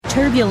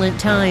Turbulent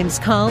times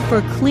call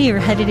for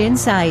clear-headed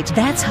insight.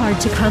 That's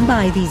hard to come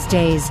by these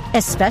days,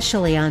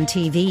 especially on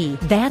TV.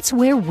 That's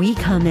where we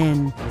come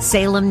in.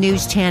 Salem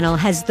News Channel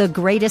has the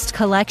greatest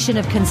collection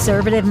of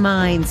conservative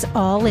minds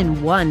all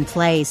in one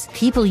place.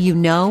 People you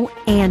know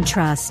and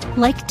trust,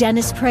 like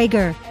Dennis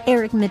Prager,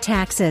 Eric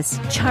Metaxas,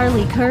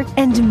 Charlie Kirk,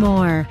 and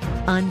more.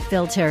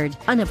 Unfiltered,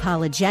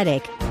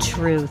 unapologetic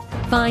truth.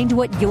 Find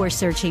what you're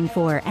searching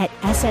for at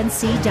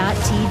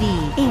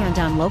snc.tv and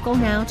on Local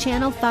Now,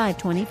 Channel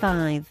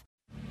 525.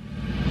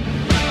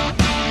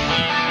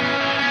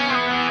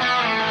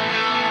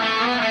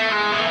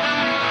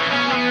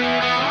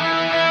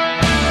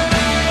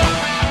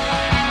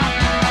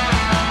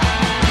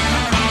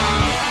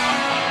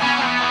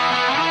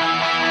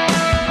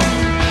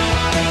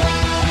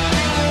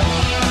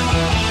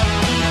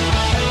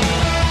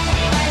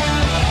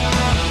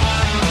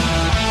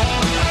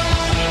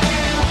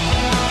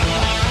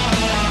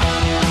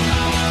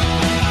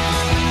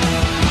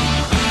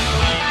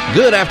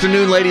 Good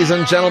afternoon, ladies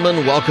and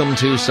gentlemen. Welcome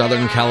to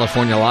Southern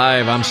California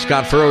Live. I'm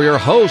Scott Furrow, your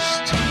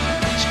host.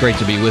 It's great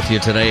to be with you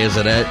today as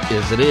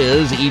it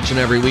is each and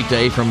every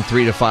weekday from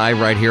 3 to 5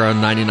 right here on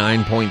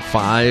 99.5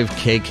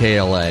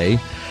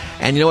 KKLA.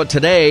 And you know what?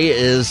 Today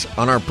is,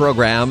 on our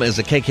program, is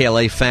a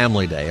KKLA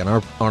Family Day. And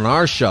on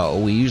our show,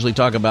 we usually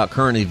talk about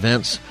current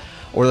events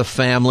or the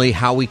family,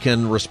 how we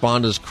can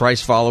respond as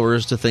Christ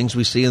followers to things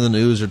we see in the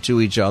news or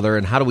to each other,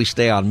 and how do we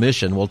stay on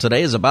mission. Well,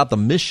 today is about the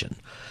mission.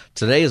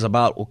 Today is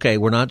about, okay,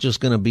 we're not just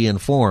going to be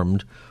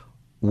informed.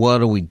 What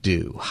do we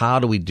do? How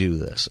do we do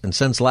this? And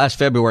since last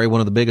February, one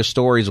of the biggest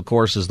stories, of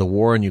course, is the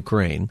war in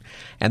Ukraine.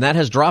 And that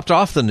has dropped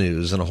off the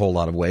news in a whole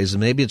lot of ways.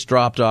 And maybe it's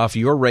dropped off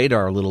your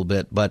radar a little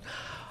bit. But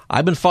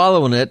I've been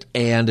following it.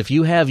 And if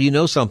you have, you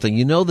know something.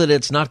 You know that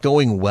it's not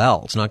going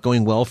well. It's not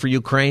going well for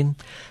Ukraine,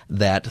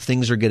 that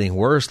things are getting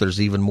worse. There's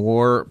even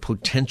more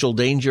potential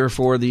danger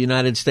for the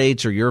United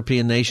States or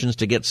European nations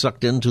to get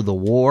sucked into the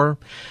war.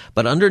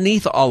 But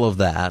underneath all of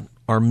that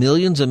are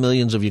millions and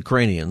millions of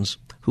Ukrainians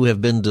who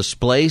have been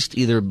displaced.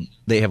 Either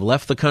they have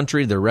left the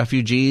country, they're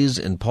refugees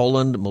in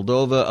Poland,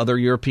 Moldova, other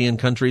European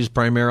countries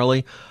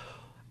primarily.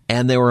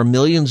 And there are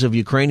millions of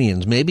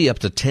Ukrainians, maybe up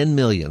to 10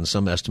 million,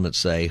 some estimates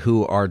say,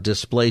 who are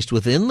displaced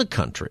within the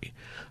country.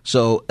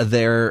 So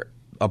their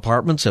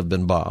apartments have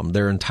been bombed.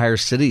 Their entire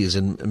cities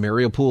in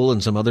Mariupol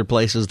and some other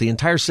places, the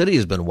entire city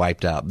has been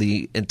wiped out.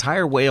 The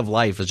entire way of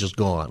life is just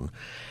gone.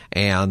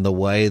 And the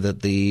way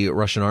that the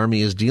Russian army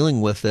is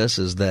dealing with this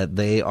is that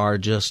they are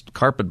just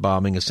carpet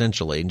bombing,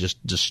 essentially, and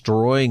just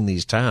destroying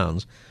these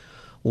towns.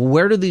 Well,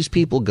 where do these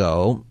people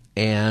go?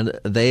 And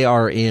they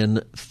are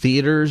in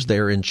theaters,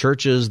 they're in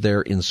churches,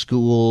 they're in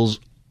schools.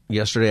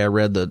 Yesterday I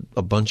read that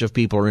a bunch of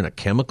people are in a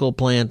chemical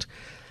plant,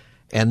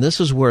 and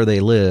this is where they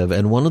live.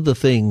 And one of the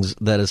things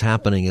that is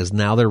happening is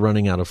now they're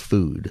running out of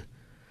food.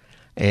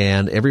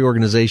 And every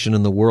organization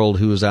in the world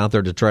who is out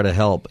there to try to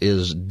help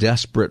is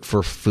desperate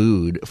for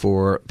food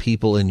for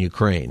people in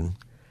Ukraine.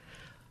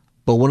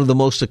 But one of the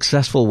most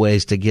successful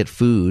ways to get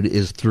food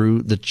is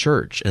through the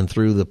church and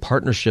through the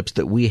partnerships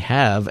that we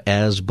have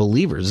as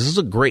believers. This is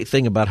a great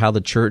thing about how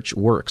the church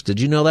works. Did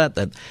you know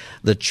that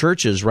the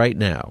churches right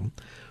now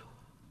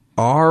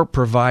are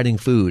providing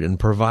food and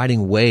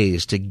providing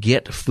ways to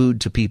get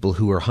food to people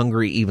who are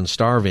hungry, even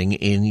starving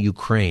in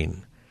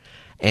Ukraine?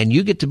 And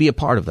you get to be a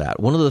part of that.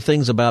 One of the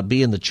things about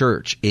being the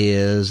church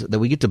is that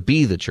we get to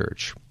be the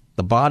church,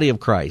 the body of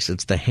Christ.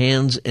 It's the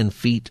hands and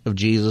feet of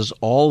Jesus,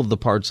 all of the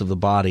parts of the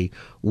body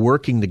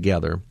working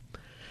together.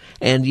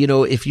 And, you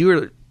know, if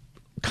you're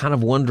kind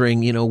of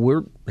wondering, you know,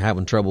 we're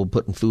having trouble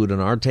putting food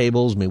on our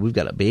tables. I mean, we've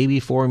got a baby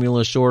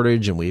formula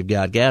shortage, and we've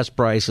got gas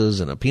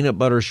prices and a peanut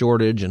butter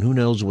shortage, and who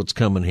knows what's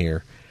coming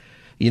here.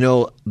 You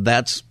know,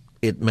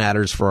 it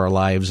matters for our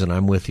lives, and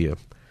I'm with you.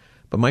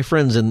 But my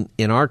friends, in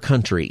our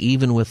country,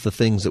 even with the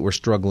things that we're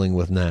struggling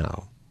with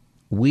now,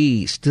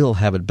 we still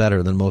have it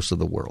better than most of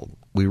the world.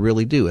 We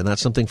really do. And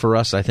that's something for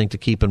us, I think, to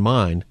keep in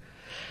mind.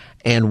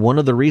 And one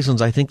of the reasons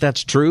I think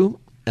that's true,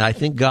 I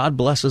think God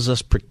blesses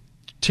us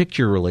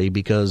particularly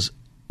because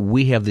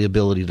we have the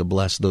ability to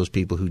bless those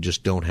people who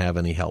just don't have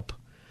any help.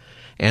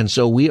 And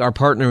so we are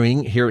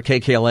partnering here at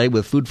KKLA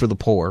with Food for the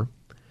Poor,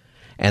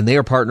 and they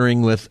are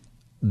partnering with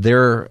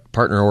their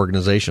partner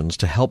organizations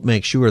to help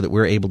make sure that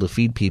we're able to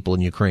feed people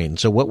in Ukraine.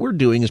 So what we're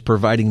doing is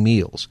providing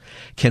meals.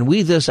 Can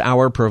we this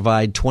hour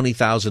provide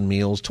 20,000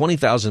 meals?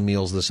 20,000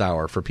 meals this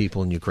hour for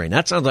people in Ukraine.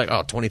 That sounds like,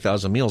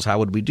 20,000 meals. How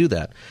would we do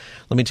that?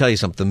 Let me tell you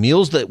something. The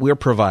meals that we're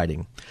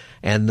providing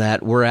and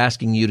that we're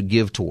asking you to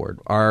give toward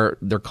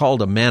they're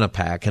called a manna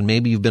pack, and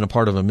maybe you've been a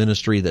part of a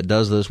ministry that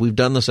does this. We've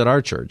done this at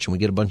our church, and we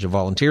get a bunch of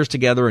volunteers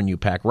together, and you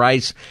pack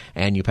rice,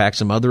 and you pack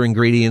some other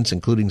ingredients,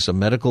 including some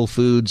medical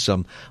foods.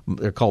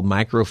 They're called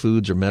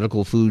microfoods or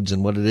medical foods,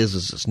 and what it is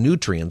it's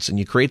nutrients, and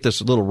you create this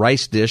little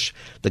rice dish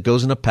that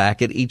goes in a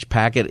packet. Each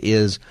packet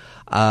is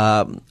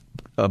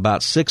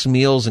about 6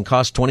 meals and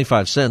costs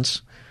 25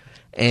 cents,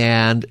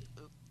 and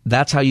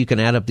that's how you can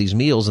add up these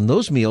meals. And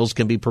those meals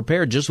can be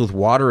prepared just with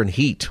water and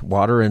heat.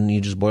 Water, and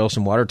you just boil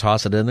some water,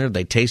 toss it in there.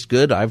 They taste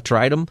good. I've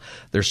tried them.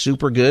 They're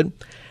super good.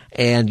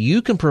 And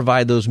you can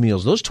provide those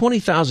meals. Those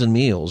 20,000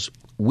 meals,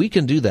 we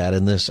can do that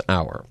in this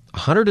hour. A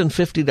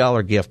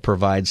 $150 gift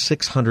provides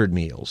 600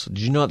 meals. Did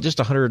you know just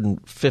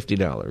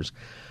 $150?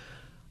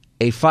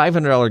 A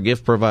 $500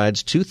 gift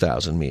provides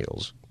 2,000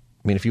 meals.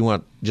 I mean, if you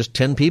want just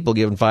 10 people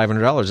giving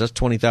 $500, that's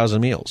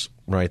 20,000 meals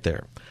right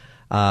there.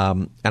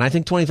 And I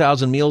think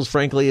 20,000 meals,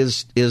 frankly,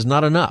 is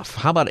not enough.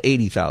 How about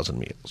 80,000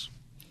 meals?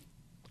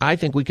 I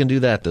think we can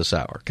do that this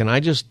hour. I'm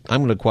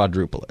going to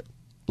quadruple it.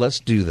 Let's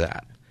do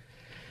that.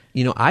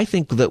 I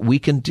think that we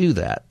can do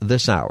that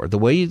this hour. The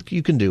way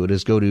you can do it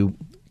is go to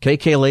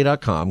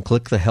kkla.com,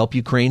 click the Help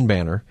Ukraine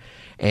banner,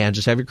 and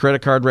just have your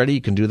credit card ready.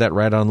 You can do that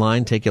right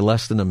online. Take you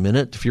less than a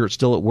minute. If you're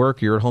still at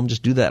work, you're at home,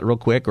 just do that real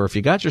quick. Or if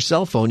you got your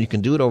cell phone, you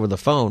can do it over the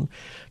phone.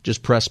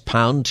 Just press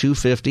pound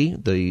 250,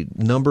 the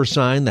number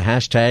sign, the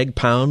hashtag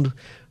pound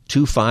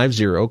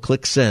 250.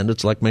 Click send.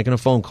 It's like making a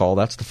phone call.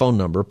 That's the phone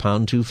number,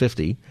 pound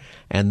 250.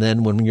 And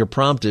then when you're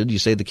prompted, you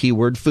say the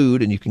keyword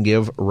food, and you can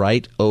give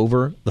right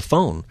over the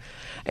phone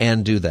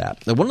and do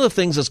that. Now, one of the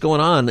things that's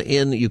going on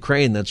in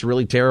Ukraine that's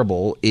really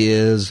terrible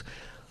is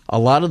a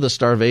lot of the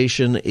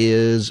starvation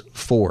is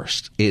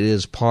forced. It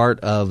is part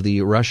of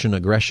the Russian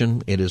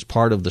aggression. It is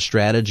part of the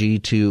strategy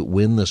to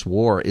win this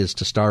war is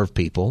to starve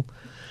people.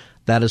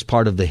 That is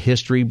part of the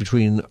history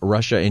between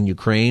Russia and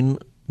Ukraine.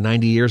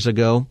 90 years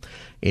ago,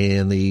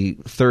 in the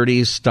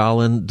 30s,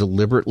 Stalin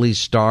deliberately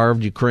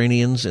starved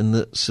Ukrainians in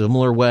the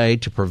similar way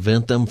to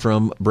prevent them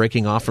from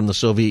breaking off from the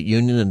Soviet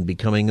Union and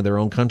becoming their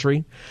own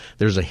country.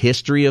 There's a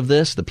history of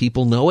this. The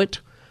people know it,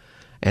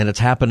 and it's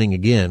happening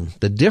again.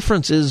 The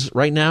difference is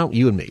right now,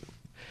 you and me.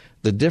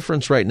 The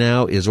difference right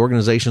now is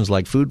organizations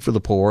like Food for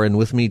the Poor, and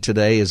with me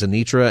today is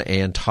Anitra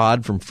and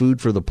Todd from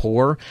Food for the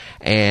Poor,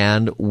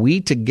 and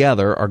we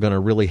together are going to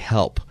really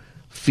help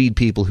feed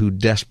people who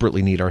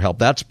desperately need our help.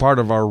 That's part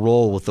of our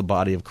role with the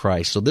body of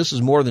Christ. So this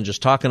is more than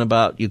just talking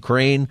about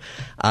Ukraine.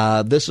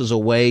 This is a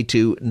way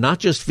to not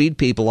just feed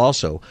people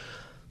also.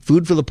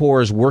 Food for the Poor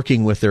is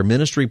working with their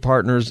ministry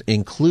partners,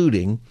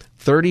 including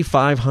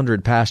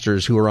 3,500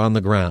 pastors who are on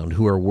the ground,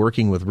 who are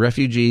working with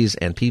refugees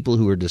and people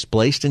who are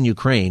displaced in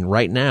Ukraine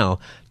right now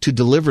to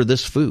deliver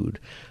this food,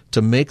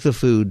 to make the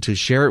food, to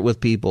share it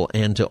with people,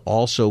 and to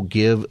also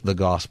give the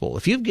gospel.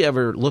 If you've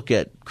ever looked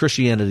at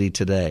Christianity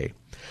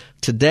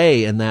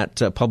Today in that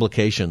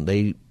publication,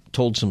 they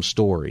told some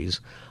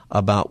stories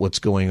about what's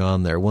going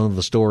on there. One of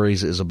the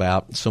stories is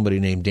about somebody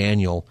named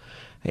Daniel,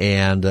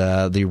 and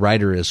the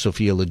writer is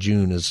Sophia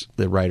Lejeune, is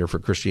the writer for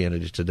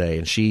Christianity Today.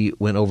 And she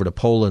went over to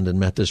Poland and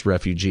met this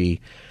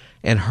refugee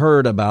and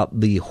heard about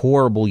the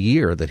horrible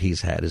year that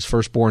he's had. His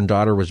firstborn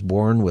daughter was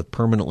born with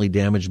permanently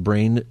damaged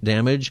brain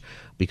damage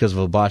because of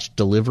a botched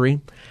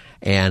delivery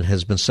and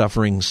has been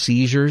suffering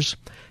seizures.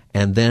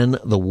 And then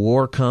the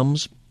war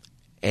comes,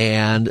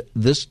 and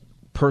this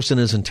person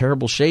is in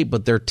terrible shape,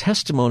 but their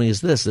testimony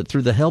is this, that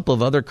through the help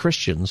of other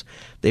Christians,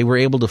 they were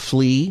able to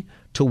flee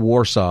to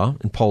Warsaw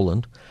in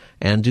Poland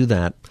and do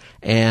that.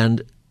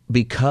 And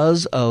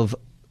because of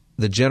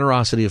the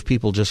generosity of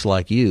people just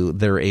like you,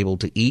 they're able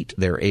to eat,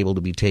 they're able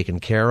to be taken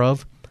care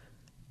of.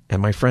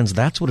 And my friends,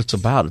 that's what it's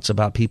about. It's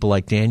about people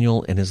like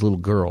Daniel and his little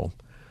girl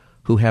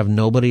who have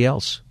nobody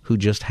else, who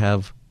just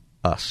have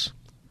us.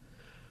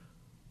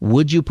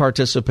 Would you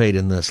participate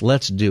in this?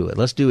 Let's do it.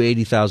 Let's do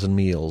 80,000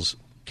 meals.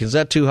 Is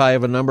that too high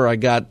of a number? I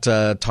got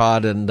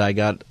Todd and I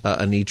got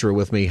Anitra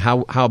with me.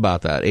 How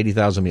about that?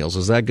 80,000 meals.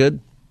 Is that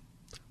good?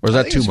 Or is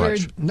that too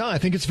much? No, I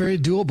think it's very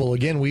doable.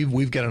 Again,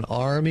 we've got an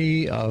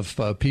army of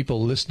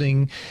people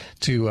listening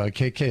to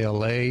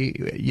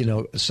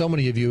KKLA. So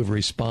many of you have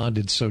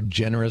responded so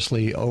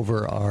generously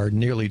over our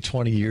nearly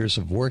 20 years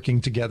of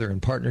working together in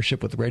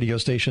partnership with the radio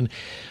station.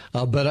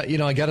 But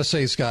I got to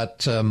say,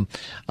 Scott,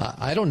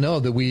 I don't know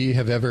that we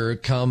have ever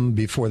come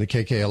before the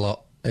KKLA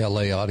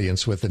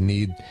audience with a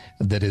need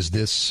that is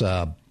this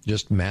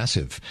just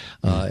massive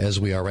as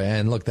we are.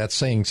 And look, that's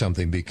saying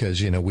something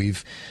because,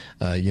 we've,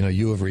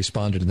 you have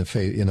responded in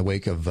the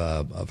wake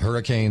of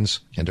hurricanes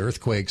and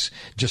earthquakes,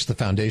 just the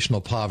foundational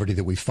poverty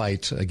that we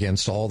fight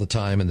against all the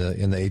time in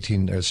the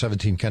 18 or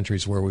 17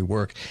 countries where we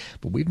work.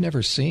 But we've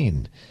never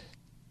seen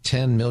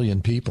 10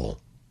 million people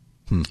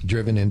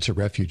driven into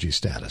refugee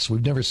status.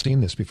 We've never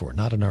seen this before,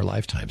 not in our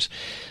lifetimes.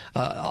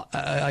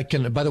 I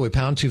can, by the way,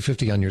 pound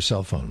 250 on your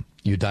cell phone.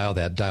 You dial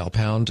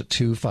pound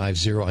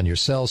 250 on your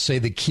cell. Say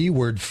the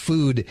keyword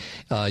food.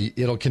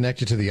 It'll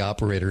connect you to the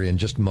operator in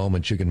just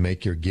moments. You can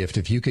make your gift.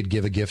 If you could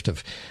give a gift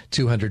of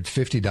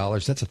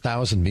 $250, that's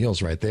 1,000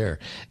 meals right there.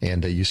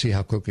 And you see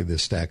how quickly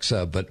this stacks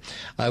up. But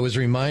I was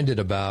reminded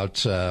about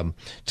 2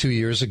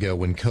 years ago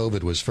when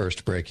COVID was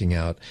first breaking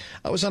out.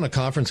 I was on a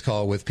conference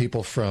call with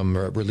people from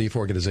relief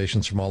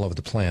organizations from all over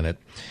the planet.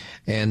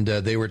 And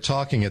they were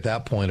talking at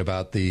that point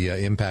about the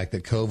impact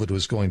that COVID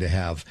was going to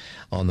have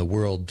on the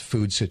world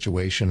food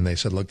situation. And they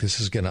said, look, this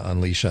is going to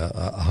unleash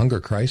a hunger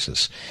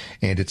crisis.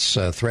 And it's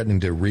threatening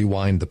to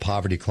rewind the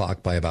poverty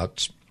clock by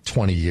about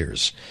 20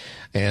 years.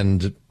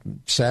 And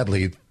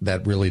sadly,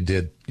 that really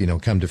did,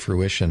 come to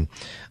fruition.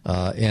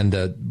 And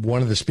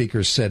one of the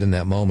speakers said in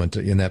that moment,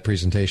 in that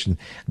presentation,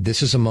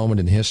 this is a moment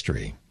in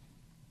history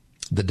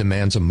that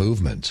demands a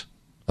movement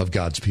of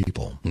God's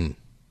people.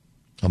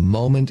 A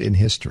moment in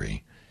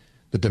history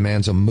that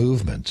demands a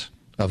movement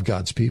of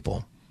God's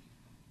people.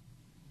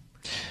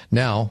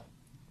 Now,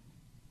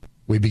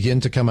 we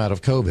begin to come out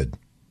of COVID,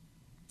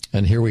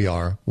 and here we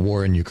are,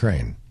 war in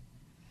Ukraine.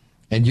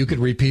 And you could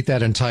repeat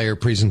that entire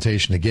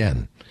presentation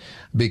again,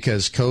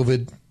 because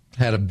COVID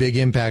had a big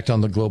impact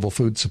on the global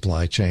food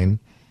supply chain.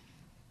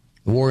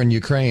 The war in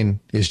Ukraine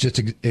is just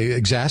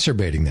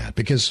exacerbating that,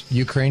 because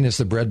Ukraine is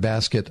the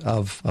breadbasket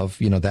of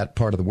that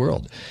part of the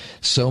world.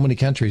 So many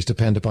countries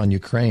depend upon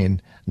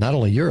Ukraine, not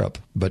only Europe,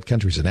 but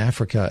countries in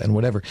Africa and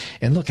whatever.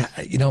 And look,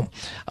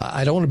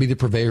 I don't want to be the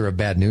purveyor of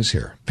bad news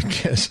here,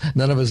 because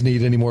none of us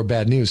need any more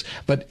bad news.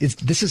 But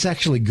this is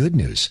actually good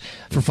news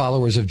for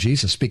followers of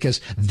Jesus, because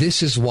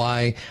this is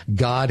why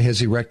God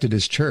has erected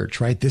his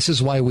church, right? This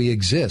is why we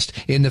exist.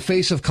 In the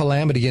face of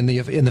calamity, in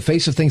the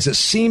face of things that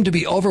seem to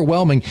be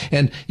overwhelming,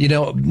 and,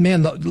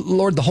 man,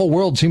 Lord, the whole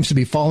world seems to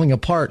be falling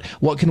apart.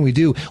 What can we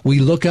do? We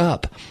look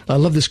up. I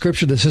love the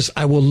scripture that says,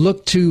 I will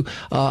look to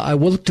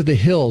the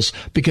hills,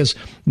 because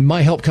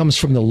my help comes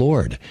from the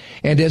Lord.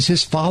 And as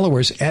his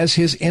followers, as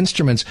his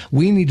instruments,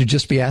 we need to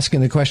just be asking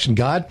the question,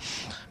 God,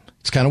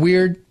 it's kind of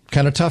weird,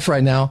 kind of tough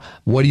right now.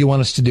 What do you want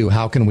us to do?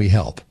 How can we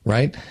help?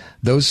 Right?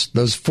 Those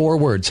 4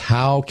 words,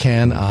 how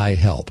can I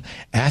help?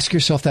 Ask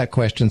yourself that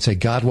question. Say,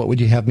 God, what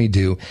would you have me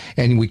do?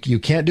 And you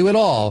can't do it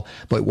all,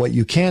 but what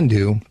you can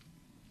do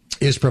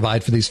is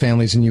provide for these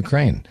families in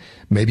Ukraine.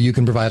 Maybe you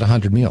can provide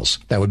 100 meals.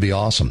 That would be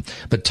awesome.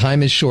 But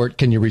time is short.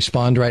 Can you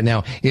respond right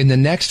now? In the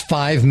next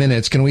 5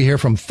 minutes, can we hear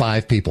from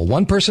 5 people?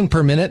 1 person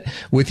per minute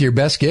with your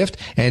best gift.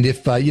 And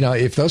if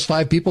those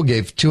 5 people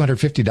gave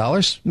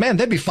 $250, man,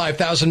 that'd be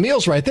 5,000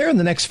 meals right there in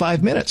the next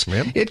 5 minutes.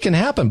 Yep. It can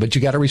happen, but you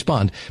got to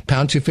respond.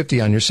 Pound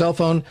 250 on your cell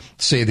phone.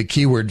 Say the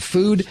keyword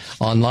food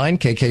online,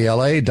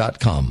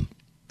 kkla.com.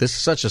 This is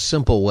such a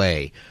simple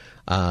way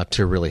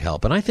to really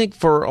help. And I think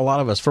for a lot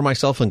of us, for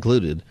myself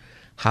included,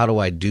 how do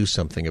I do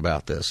something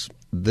about this?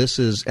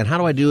 And how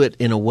do I do it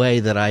in a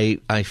way that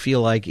I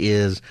feel like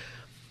is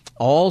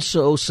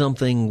also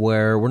something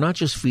where we're not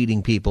just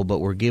feeding people, but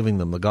we're giving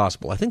them the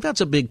gospel. I think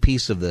that's a big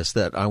piece of this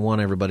that I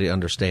want everybody to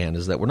understand,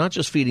 is that we're not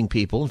just feeding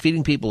people, and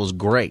feeding people is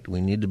great.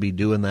 We need to be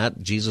doing that.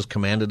 Jesus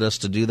commanded us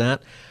to do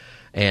that,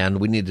 and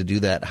we need to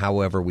do that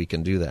however we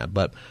can do that.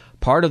 But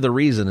part of the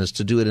reason is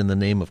to do it in the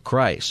name of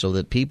Christ, so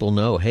that people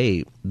know,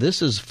 hey,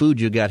 this is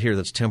food you got here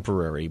that's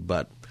temporary,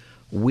 but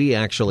we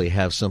actually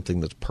have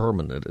something that's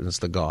permanent, and it's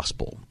the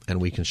gospel, and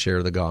we can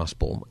share the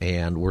gospel.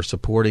 And we're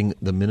supporting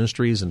the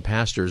ministries and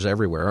pastors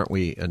everywhere, aren't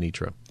we,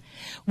 Anitra?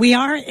 We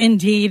are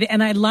indeed,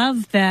 and I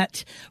love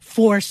that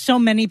for so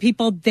many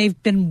people,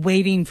 they've been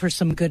waiting for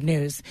some good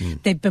news.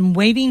 They've been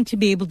waiting to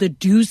be able to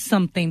do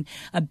something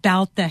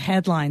about the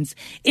headlines.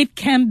 It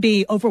can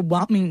be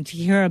overwhelming to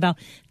hear about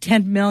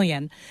 10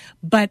 million,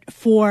 but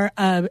for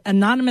an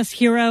anonymous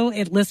hero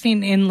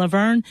listening in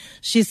Laverne,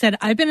 she said,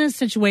 I've been in a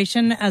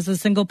situation as a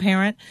single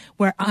parent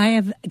where I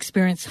have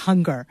experienced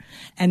hunger,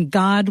 and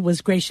God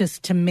was gracious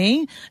to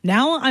me.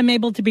 Now I'm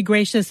able to be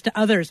gracious to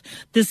others.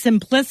 The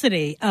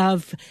simplicity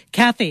of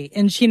Kathy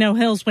in Chino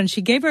Hills, when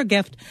she gave her a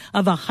gift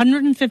of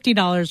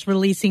 $150,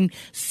 releasing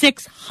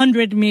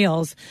 600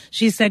 meals,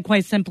 she said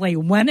quite simply,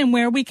 when and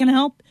where we can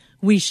help,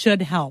 we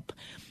should help.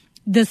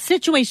 The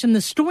situation,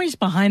 the stories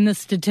behind the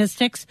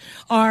statistics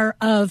are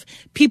of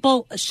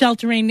people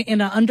sheltering in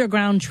an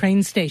underground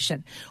train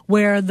station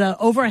where the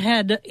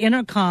overhead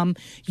intercom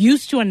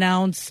used to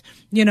announce,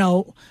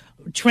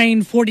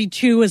 train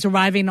 42 is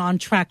arriving on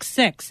track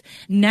 6.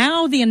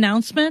 Now the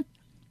announcement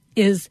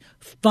is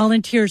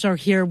volunteers are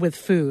here with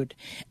food,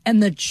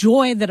 and the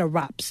joy that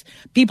erupts.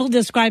 People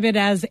describe it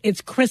as it's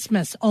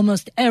Christmas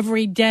almost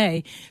every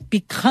day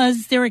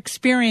because they're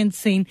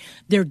experiencing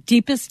their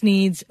deepest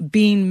needs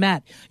being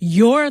met.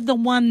 You're the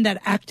one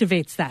that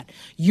activates that.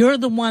 You're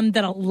the one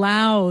that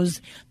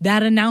allows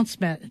that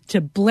announcement to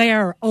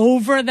blare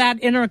over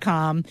that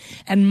intercom,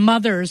 and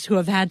mothers who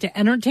have had to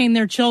entertain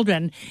their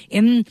children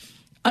in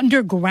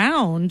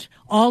underground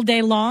all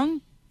day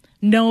long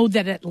know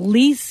that at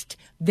least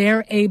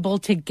they're able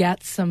to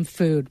get some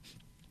food.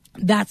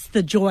 That's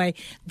the joy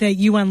that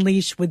you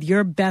unleash with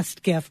your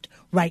best gift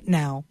right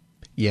now.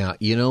 Yeah,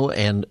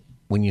 and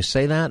when you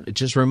say that, it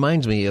just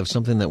reminds me of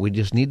something that we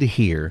just need to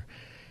hear,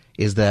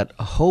 is that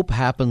hope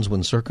happens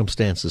when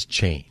circumstances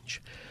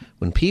change.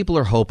 When people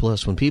are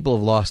hopeless, when people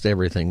have lost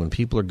everything, when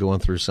people are going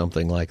through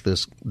something like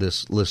this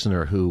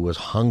listener who was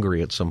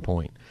hungry at some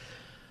point,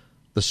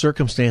 the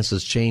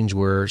circumstances change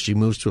where she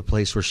moves to a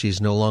place where she's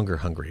no longer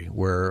hungry,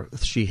 where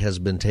she has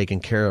been taken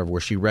care of,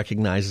 where she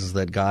recognizes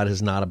that God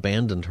has not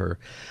abandoned her,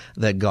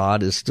 that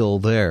God is still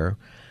there.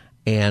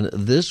 And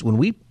this, when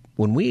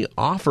we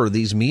offer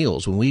these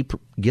meals, when we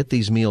get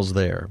these meals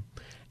there,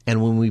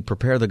 and when we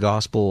prepare the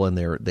gospel and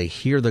they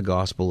hear the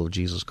gospel of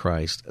Jesus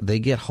Christ, they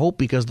get hope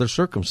because their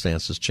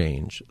circumstances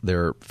change.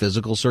 Their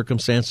physical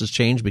circumstances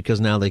change because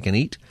now they can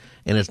eat,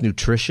 and it's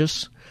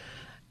nutritious.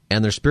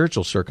 And their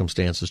spiritual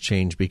circumstances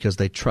change because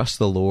they trust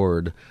the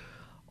Lord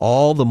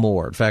all the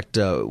more. In fact,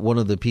 one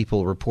of the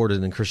people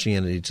reported in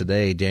Christianity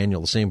Today, Daniel,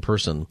 the same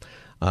person,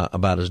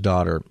 about his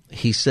daughter.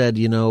 He said,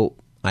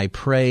 I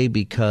pray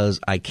because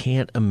I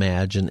can't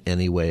imagine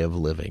any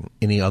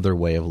other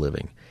way of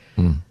living.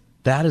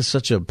 That is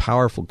such a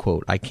powerful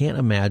quote. I can't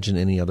imagine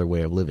any other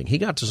way of living. He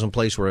got to some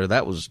place where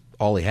that was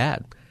all he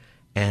had.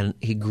 And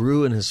he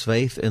grew in his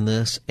faith in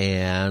this,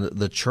 and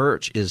the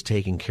church is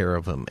taking care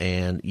of him.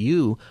 And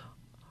you,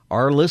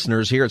 our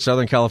listeners here at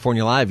Southern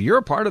California Live, you're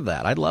a part of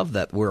that. I love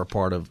that we're a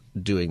part of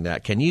doing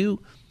that. Can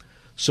you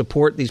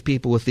support these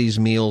people with these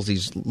meals,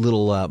 these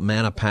little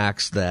manna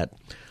packs that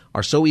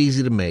are so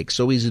easy to make,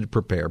 so easy to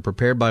prepare,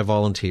 prepared by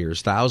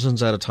volunteers,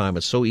 thousands at a time.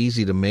 It's so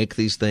easy to make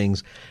these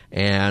things,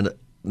 and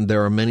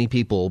there are many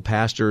people,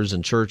 pastors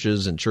and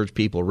churches and church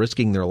people,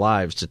 risking their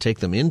lives to take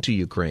them into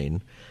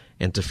Ukraine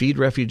and to feed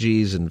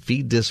refugees and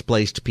feed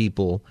displaced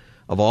people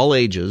of all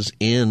ages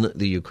in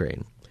the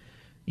Ukraine.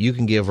 You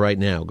can give right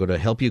now. Go to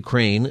Help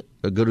Ukraine.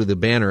 Go to the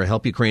banner,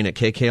 Help Ukraine at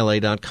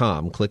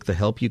kkla.com. Click the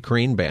Help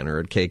Ukraine banner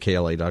at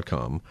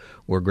kkla.com.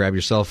 Or grab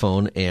your cell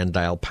phone and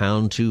dial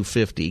pound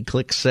 250.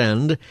 Click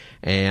send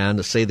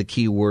and say the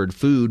keyword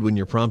food when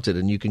you're prompted,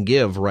 and you can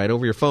give right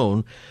over your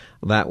phone.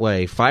 That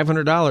way,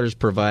 $500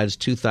 provides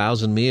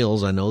 2,000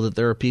 meals. I know that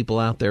there are people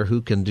out there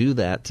who can do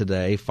that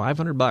today.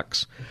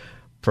 $500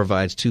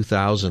 provides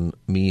 2,000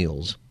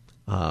 meals.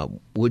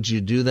 Would you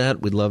do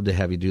that? We'd love to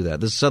have you do that.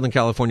 This is Southern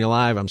California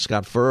Live. I'm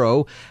Scott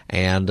Furrow,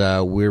 and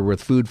we're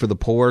with Food for the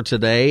Poor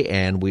today,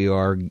 and we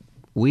are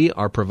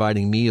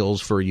providing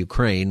meals for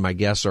Ukraine. My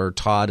guests are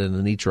Todd and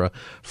Anitra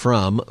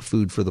from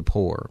Food for the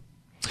Poor.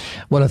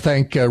 I want to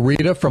thank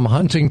Rita from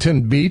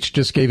Huntington Beach.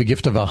 Just gave a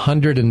gift of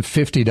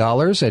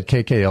 $150 at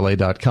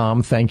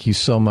kkla.com. Thank you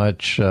so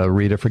much,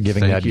 Rita, for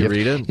giving that gift.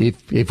 Rita.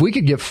 If we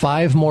could get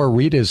 5 more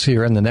Ritas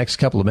here in the next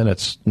couple of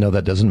minutes, no,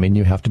 that doesn't mean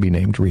you have to be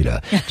named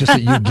Rita. Just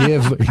that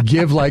you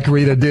give like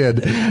Rita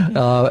did.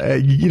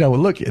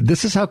 Look,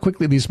 this is how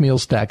quickly these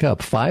meals stack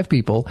up. 5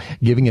 people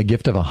giving a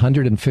gift of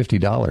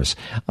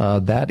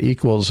 $150. That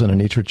equals,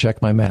 and Anitra,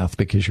 check my math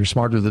because you're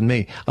smarter than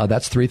me.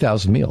 That's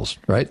 3,000 meals,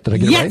 right? Did I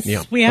get it right?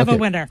 Yes, we have a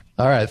winner.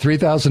 All right,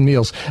 3,000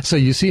 meals. So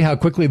you see how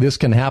quickly this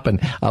can happen.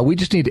 We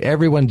just need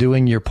everyone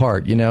doing your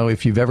part.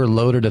 If you've ever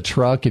loaded a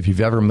truck, if you've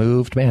ever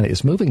moved, man,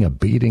 is moving a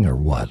beating or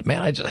what?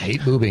 Man, I just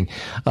hate moving.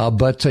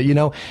 But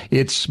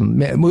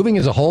moving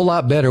is a whole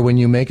lot better when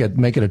you make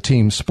it a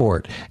team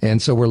sport.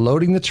 And so we're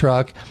loading the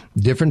truck.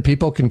 Different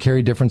people can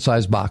carry different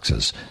size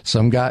boxes.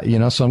 Some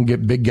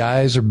big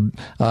guys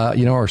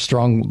or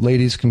strong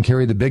ladies can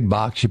carry the big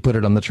box. You put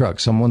it on the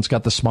truck. Someone's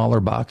got the smaller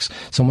box.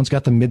 Someone's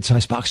got the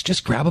mid-size box.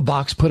 Just grab a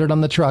box, put it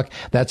on the truck.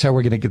 That's how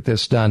we're going to get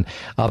this done.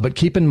 But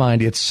keep in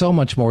mind, it's so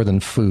much more than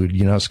food.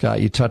 Scott,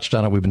 you touched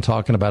on it. We've been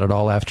talking about it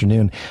all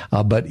afternoon.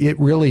 But it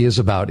really is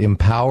about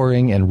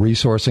empowering and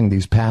resourcing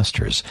these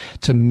pastors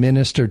to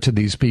minister to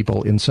these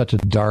people in such a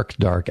dark,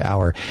 dark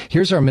hour.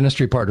 Here's our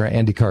ministry partner,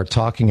 Andy Carr,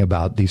 talking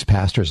about these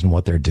pastors and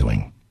what they're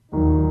doing.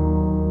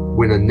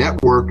 When a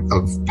network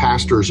of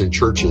pastors and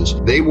churches,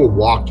 they will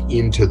walk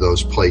into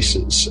those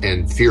places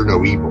and fear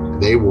no evil.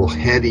 They will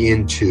head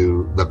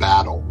into the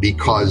battle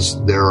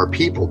because there are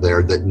people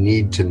there that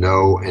need to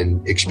know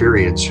and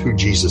experience who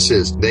Jesus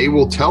is. They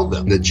will tell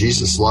them that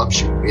Jesus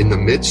loves you. In the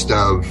midst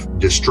of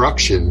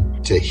destruction,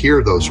 to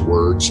hear those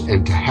words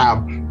and to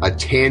have a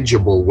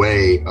tangible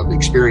way of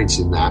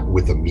experiencing that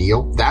with a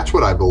meal, that's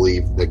what I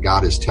believe that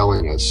God is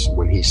telling us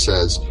when he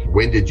says,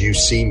 when did you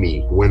see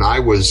me? When I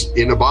was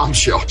in a bomb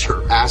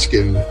shelter asking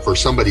for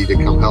somebody to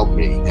come help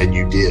me, and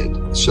you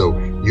did. So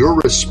your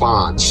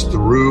response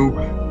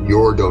through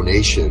your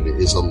donation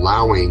is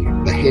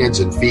allowing the hands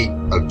and feet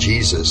of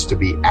Jesus to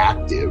be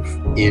active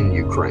in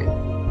Ukraine.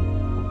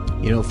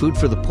 Food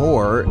for the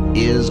Poor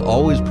is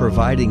always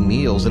providing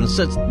meals. And it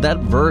says that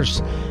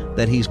verse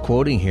that he's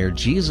quoting here,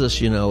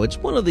 Jesus, it's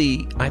one of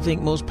the, I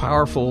think, most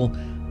powerful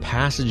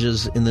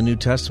passages in the New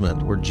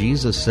Testament where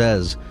Jesus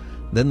says,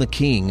 then the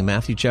king,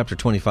 Matthew chapter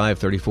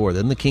 25:34,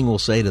 then the king will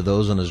say to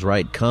those on his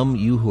right, come,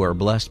 you who are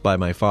blessed by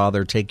my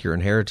Father, take your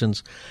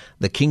inheritance,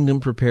 the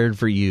kingdom prepared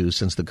for you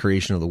since the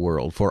creation of the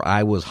world. For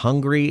I was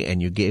hungry, and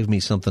you gave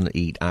me something to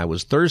eat. I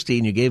was thirsty,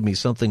 and you gave me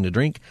something to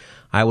drink.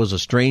 I was a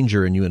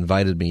stranger, and you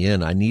invited me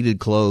in. I needed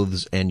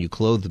clothes, and you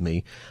clothed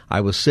me.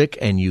 I was sick,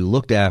 and you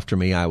looked after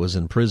me. I was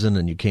in prison,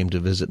 and you came to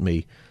visit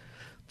me.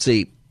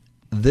 See,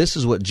 this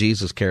is what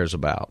Jesus cares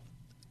about.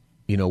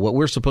 What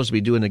we're supposed to be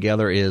doing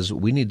together is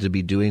we need to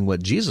be doing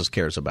what Jesus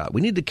cares about.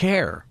 We need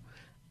to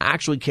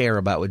actually care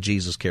about what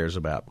Jesus cares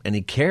about. And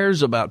he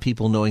cares about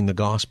people knowing the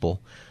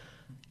gospel,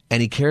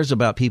 and he cares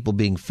about people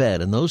being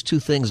fed. And those two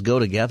things go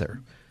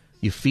together.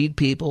 You feed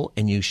people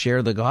and you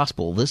share the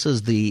gospel. This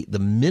is the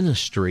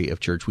ministry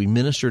of church. We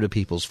minister to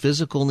people's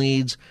physical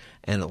needs,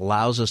 and it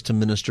allows us to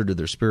minister to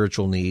their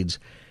spiritual needs.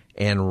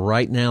 And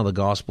right now the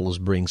gospel is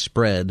being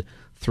spread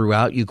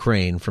throughout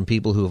Ukraine from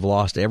people who have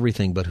lost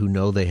everything but who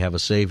know they have a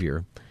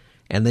Savior.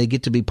 And they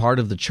get to be part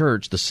of the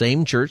church, the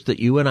same church that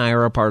you and I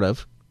are a part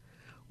of,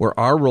 where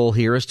our role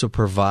here is to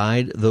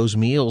provide those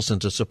meals and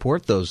to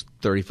support those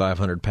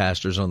 3,500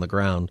 pastors on the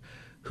ground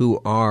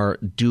who are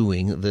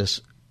doing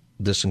this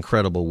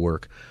incredible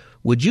work.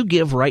 Would you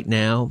give right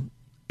now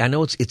I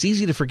know it's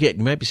easy to forget.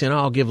 You might be saying, "Oh,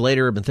 I'll give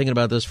later. I've been thinking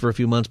about this for a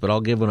few months, but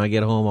I'll give when I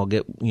get home. I'll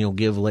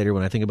give later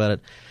when I think about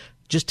it."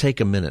 Just take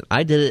a minute.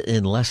 I did it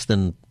in less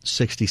than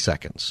 60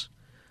 seconds.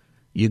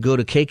 You go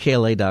to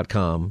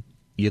kkla.com,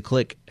 you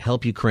click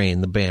Help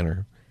Ukraine, the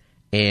banner,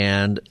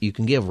 and you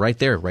can give right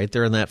there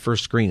on that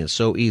first screen. It's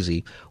so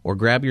easy. Or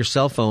grab your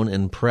cell phone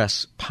and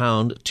press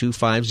pound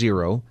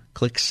 250,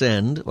 click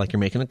send like you're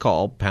making a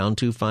call, pound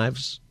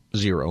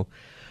 250.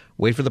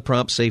 Wait for the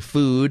prompt, say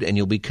food, and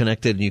you'll be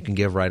connected and you can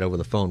give right over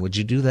the phone. Would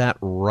you do that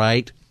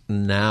right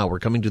now? We're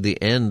coming to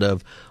the end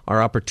of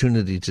our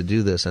opportunity to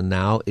do this, and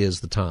now is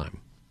the time.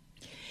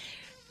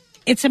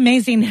 It's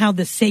amazing how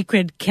the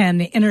sacred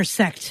can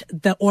intersect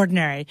the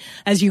ordinary.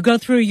 As you go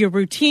through your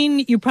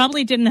routine, you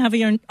probably didn't have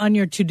on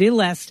your to-do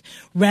list,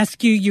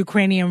 rescue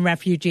Ukrainian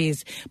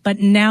refugees. But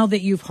now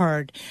that you've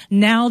heard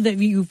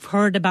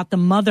about the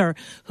mother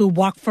who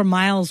walked for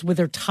miles with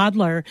her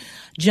toddler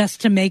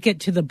just to make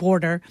it to the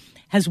border,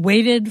 has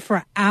waited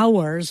for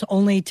hours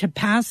only to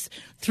pass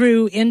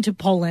through into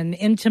Poland,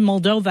 into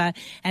Moldova,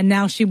 and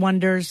now she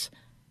wonders,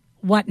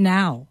 what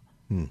now?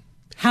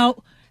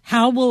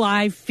 How will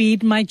I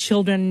feed my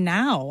children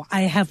now?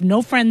 I have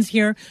no friends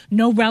here,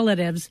 no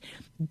relatives.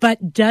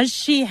 But does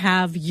she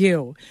have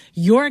you?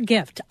 Your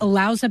gift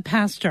allows a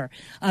pastor,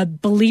 a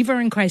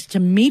believer in Christ, to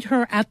meet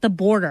her at the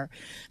border,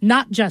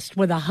 not just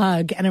with a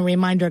hug and a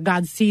reminder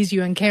God sees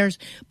you and cares,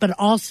 but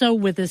also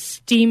with a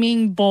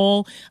steaming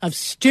bowl of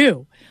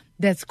stew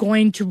that's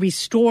going to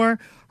restore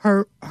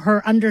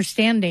her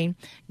understanding.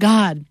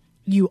 God,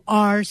 you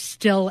are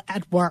still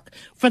at work.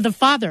 For the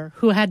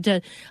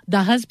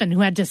husband who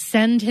had to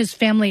send his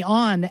family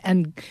on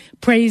and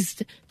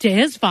praised to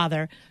his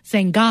father,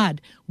 saying,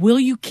 God, will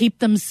you keep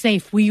them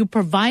safe? Will you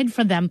provide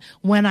for them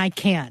when I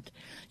can't?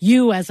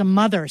 You as a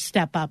mother,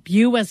 step up.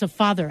 You as a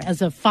father,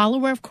 as a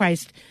follower of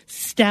Christ,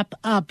 step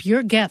up.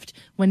 Your gift,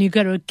 when you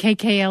go to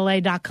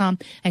kkla.com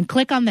and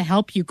click on the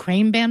Help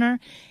Ukraine banner,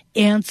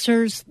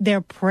 answers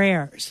their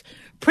prayers.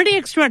 Pretty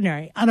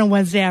extraordinary on a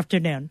Wednesday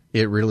afternoon.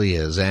 It really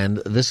is. And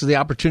this is the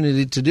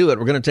opportunity to do it.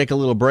 We're going to take a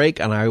little break,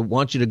 and I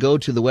want you to go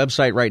to the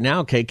website right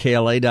now,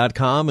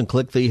 kkla.com, and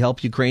click the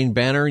Help Ukraine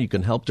banner. You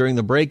can help during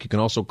the break. You can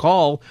also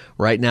call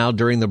right now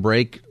during the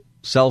break,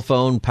 cell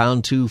phone,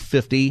 pound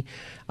 250.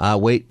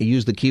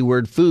 Use the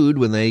keyword food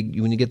when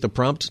you get the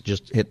prompt.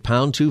 Just hit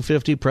pound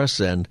 250, press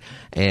send,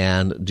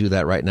 and do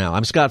that right now.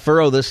 I'm Scott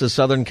Furrow. This is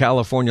Southern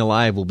California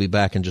Live. We'll be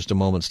back in just a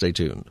moment. Stay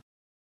tuned.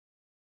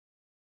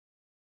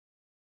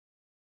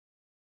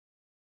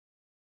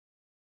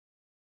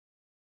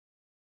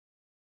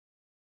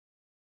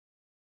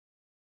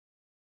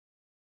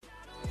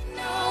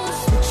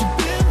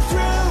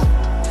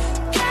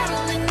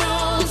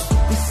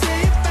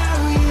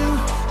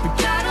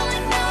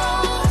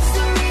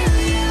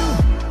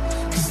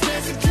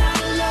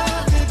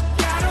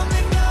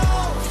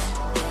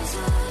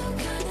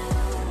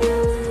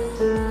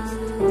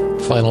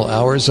 Final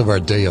hours of our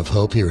Day of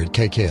Hope here at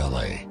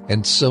KKLA,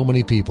 and so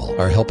many people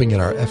are helping in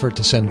our effort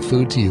to send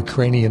food to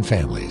Ukrainian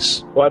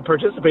families. Well, I've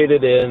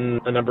participated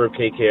in a number of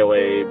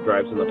KKLA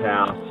drives in the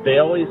past. They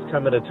always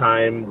come at a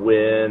time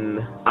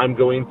when I'm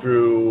going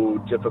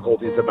through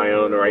difficulties of my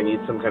own or I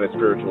need some kind of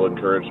spiritual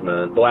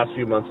encouragement. The last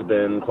few months have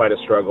been quite a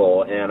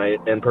struggle,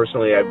 and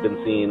personally I've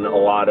been seeing a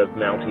lot of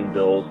mounting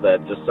bills that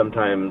just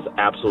sometimes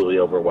absolutely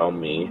overwhelm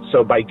me.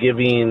 So by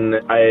giving,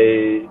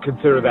 I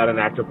consider that an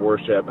act of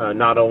worship.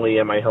 Not only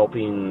am I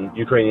helping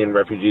Ukrainian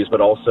refugees,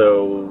 but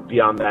also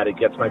beyond that, it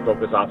gets my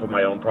focus off of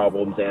my own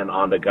problems and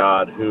onto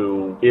God,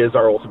 who is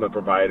our ultimate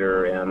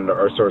provider and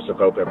our source of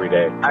hope every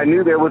day. I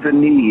knew there was a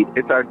need.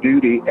 It's our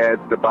duty as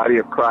the body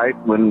of Christ.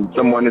 When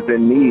someone is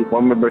in need,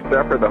 one member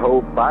suffers, the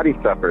whole body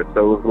suffers.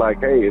 So it's like,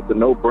 hey, it's a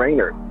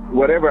no-brainer.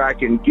 Whatever I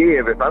can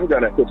give, if I'm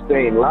going to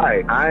sustain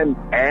life, I'm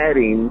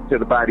adding to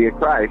the body of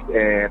Christ.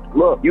 And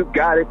look, you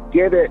got it,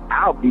 give it,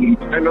 I'll be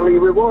eternally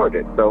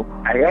rewarded. So,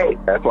 hey,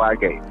 that's why I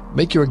gave.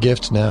 Make your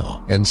gift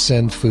now and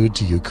send food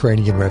to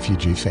Ukrainian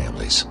refugee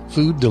families.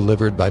 Food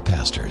delivered by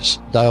pastors.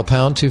 Dial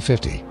pound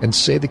 250 and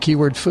say the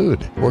keyword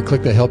food, or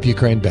click the Help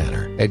Ukraine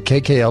banner at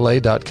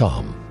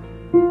kkla.com.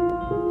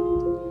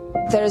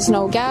 There's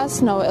no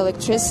gas, no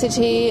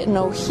electricity,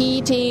 no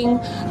heating,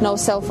 no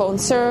cell phone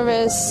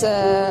service.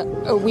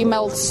 We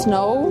melt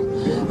snow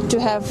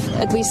to have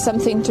at least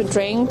something to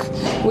drink.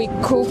 We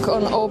cook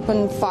on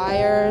open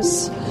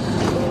fires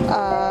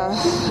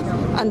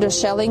under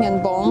shelling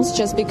and bombs,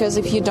 just because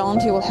if you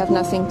don't, you will have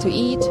nothing to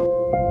eat.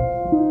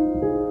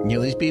 You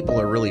know, these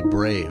people are really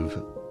brave.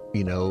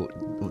 You know,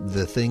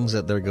 the things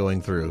that they're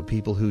going through,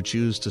 people who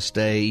choose to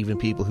stay, even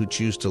people who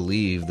choose to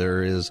leave,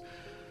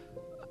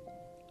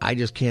 I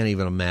just can't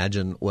even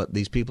imagine what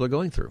these people are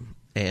going through.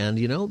 And,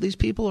 you know, these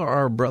people are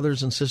our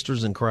brothers and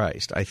sisters in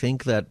Christ. I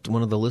think that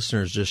one of the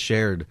listeners just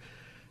shared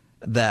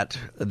that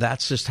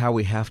that's just how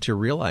we have to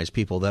realize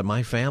people, that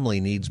my family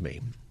needs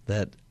me,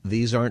 that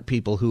these aren't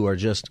people who are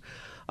just,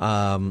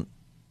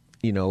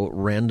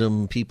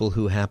 random people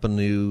who happen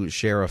to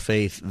share a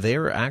faith.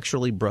 They're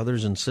actually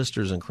brothers and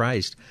sisters in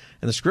Christ.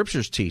 And the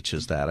Scriptures teach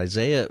us that.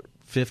 Isaiah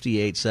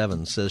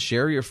 58:7 says,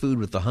 share your food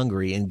with the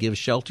hungry and give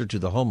shelter to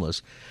the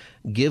homeless.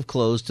 Give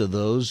clothes to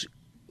those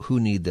who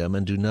need them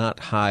and do not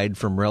hide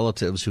from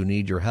relatives who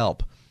need your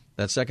help.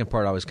 That second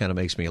part always kind of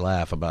makes me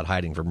laugh about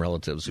hiding from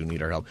relatives who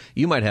need our help.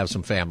 You might have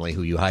some family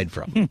who you hide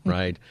from,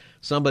 right?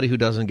 Somebody who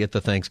doesn't get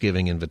the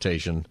Thanksgiving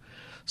invitation.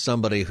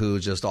 Somebody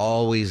who's just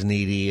always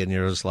needy and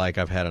you're just like,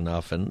 I've had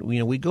enough. And,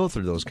 we go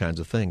through those kinds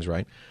of things,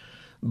 right?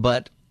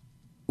 But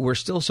they're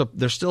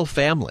still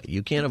family.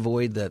 You can't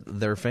avoid that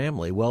they're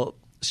family. Well,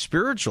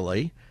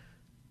 spiritually,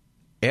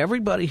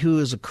 everybody who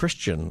is a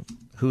Christian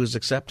who has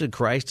accepted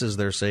Christ as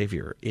their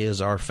Savior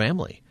is our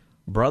family.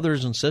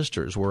 Brothers and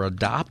sisters, we're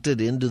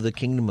adopted into the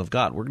kingdom of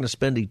God. We're going to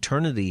spend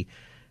eternity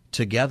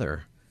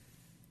together.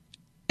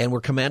 And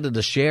we're commanded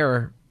to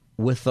share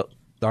with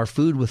our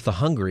food with the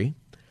hungry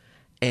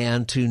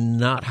and to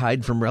not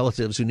hide from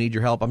relatives who need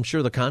your help. I'm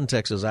sure the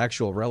context is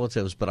actual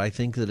relatives, but I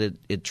think that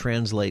it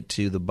translates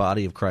to the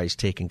body of Christ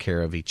taking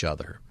care of each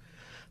other,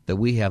 that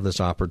we have this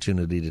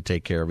opportunity to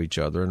take care of each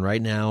other. And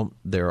right now,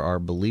 there are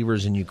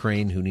believers in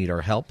Ukraine who need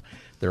our help.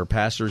 There are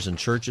pastors and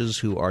churches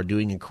who are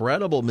doing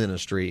incredible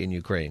ministry in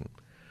Ukraine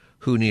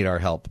who need our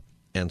help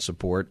and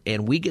support,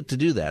 and we get to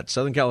do that.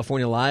 Southern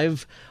California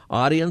Live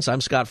audience,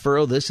 I'm Scott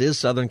Furrow. This is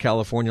Southern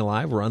California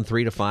Live. We're on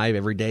 3 to 5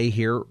 every day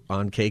here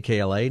on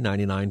KKLA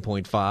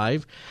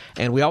 99.5,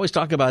 and we always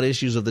talk about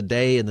issues of the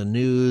day in the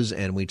news,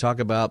 and we talk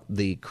about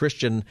the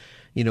Christian,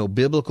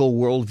 biblical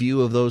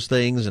worldview of those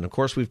things, and of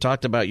course we've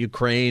talked about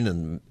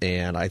Ukraine,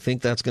 and I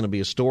think that's going to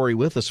be a story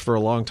with us for a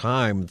long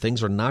time.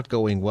 Things are not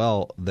going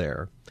well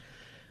there.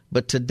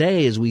 But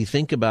today, as we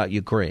think about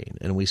Ukraine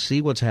and we see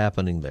what's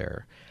happening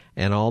there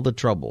and all the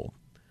trouble,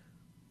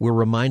 we're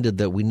reminded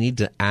that we need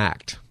to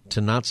act, to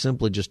not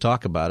simply just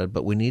talk about it,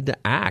 but we need to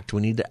act.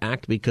 We need to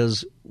act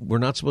because we're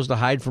not supposed to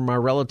hide from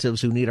our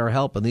relatives who need our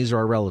help, and these are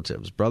our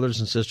relatives, brothers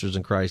and sisters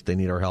in Christ. They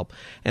need our help,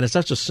 and it's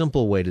such a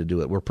simple way to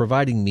do it. We're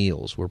providing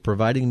meals. We're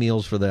providing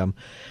meals for them,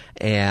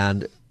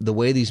 and the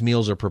way these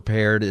meals are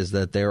prepared is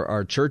that there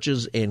are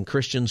churches and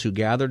Christians who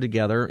gather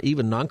together.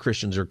 Even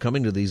non-Christians are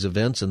coming to these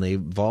events, and they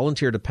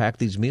volunteer to pack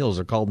these meals.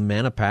 They're called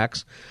manna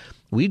packs.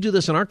 We do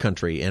this in our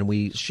country, and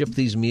we ship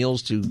these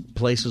meals to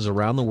places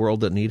around the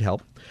world that need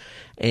help.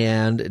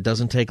 And it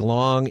doesn't take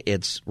long.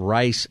 It's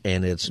rice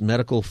and it's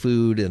medical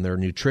food, and they're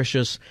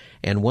nutritious.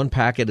 And one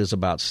packet is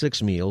about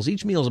 6 meals.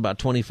 Each meal is about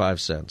 25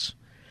 cents.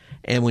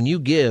 And when you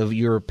give,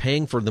 you're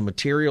paying for the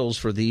materials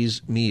for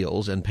these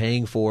meals and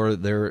paying for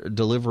their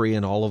delivery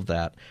and all of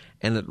that.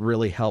 And it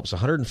really helps.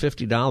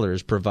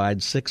 $150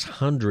 provides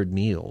 600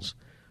 meals.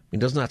 I mean,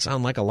 doesn't that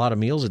sound like a lot of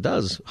meals? It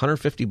does.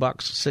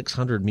 $150,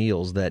 600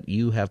 meals that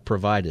you have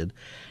provided.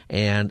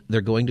 And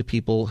they're going to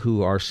people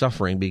who are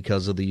suffering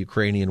because of the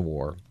Ukrainian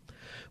war.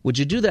 Would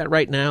you do that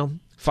right now?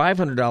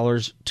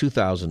 $500,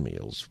 2,000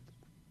 meals.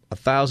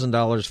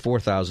 $1,000,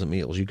 4,000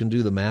 meals. You can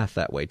do the math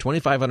that way.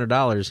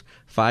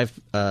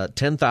 $2,500,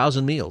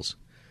 10,000 meals.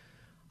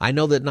 I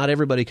know that not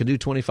everybody can do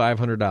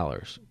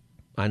 $2,500.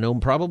 I know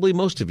probably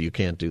most of you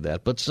can't do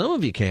that, but some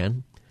of you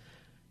can.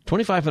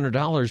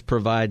 $2,500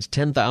 provides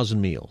 10,000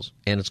 meals,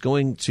 and it's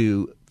going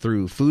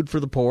through Food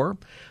for the Poor,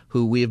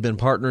 who we have been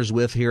partners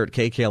with here at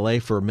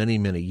KKLA for many,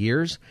 many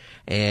years,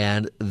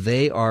 and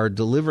they are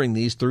delivering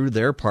these through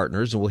their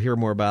partners, and we'll hear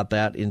more about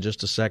that in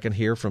just a second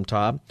here from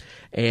Todd.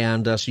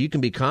 And so you can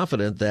be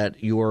confident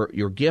that your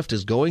gift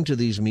is going to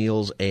these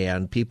meals,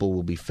 and people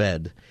will be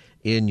fed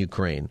in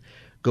Ukraine.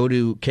 Go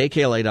to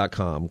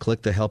kkla.com,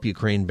 click the Help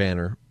Ukraine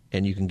banner,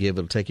 and you can give.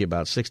 It'll take you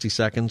about 60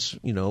 seconds,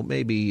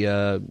 maybe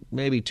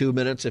 2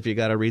 minutes if you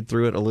got to read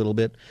through it a little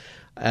bit.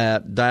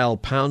 Dial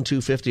pound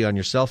 250 on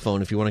your cell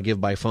phone. If you want to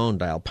give by phone,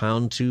 dial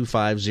pound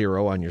 250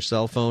 on your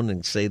cell phone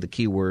and say the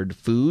keyword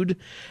food,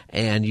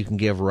 and you can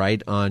give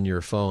right on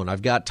your phone.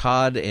 I've got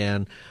Todd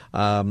and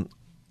Arnita.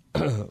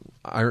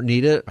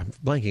 I'm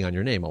blanking on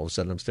your name all of a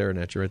sudden. I'm staring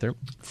at you right there.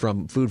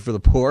 From Food for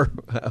the Poor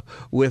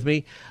with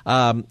me.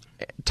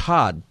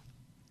 Todd.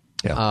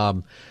 Yeah.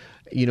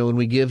 When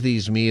we give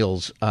these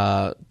meals,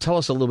 tell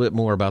us a little bit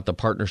more about the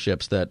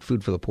partnerships that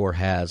Food for the Poor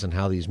has and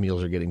how these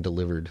meals are getting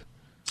delivered.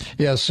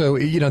 Yeah, so,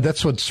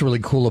 that's what's really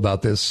cool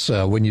about this.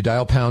 When you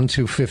dial pound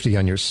 250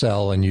 on your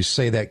cell and you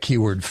say that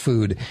keyword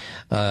food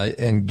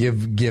and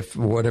give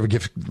whatever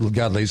gift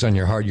God lays on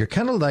your heart, you're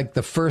kind of like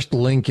the first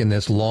link in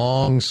this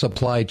long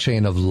supply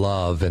chain of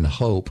love and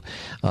hope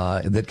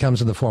that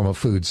comes in the form of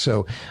food.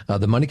 So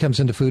the money comes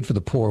into Food for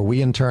the Poor.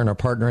 We, in turn, are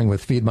partnering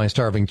with Feed My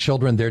Starving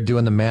Children. They're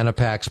doing the manna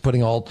packs,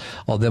 putting all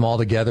them all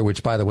together,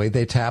 which, by the way,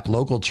 they tap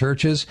local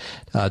churches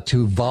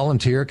to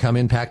volunteer, come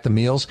in, pack the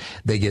meals.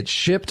 They get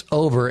shipped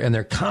over, and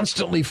they're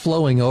constantly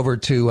flowing over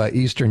to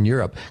Eastern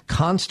Europe.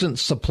 Constant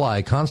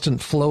supply,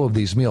 constant flow of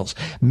these meals.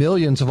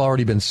 Millions have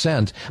already been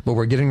sent, but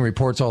we're getting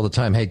reports all the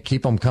time, hey,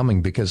 keep them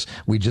coming because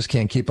we just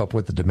can't keep up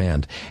with the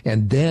demand.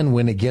 And then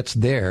when it gets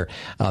there,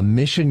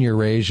 Mission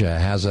Eurasia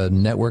has a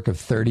network of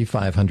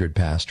 3,500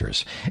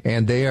 pastors,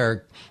 and they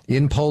are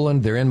in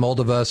Poland, they're in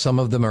Moldova, some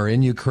of them are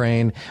in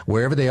Ukraine.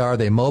 Wherever they are,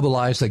 they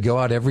mobilize, they go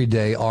out every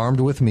day armed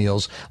with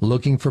meals,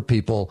 looking for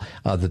people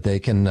that they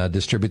can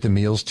distribute the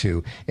meals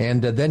to.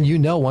 And then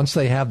once they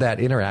they have that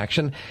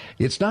interaction,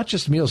 it's not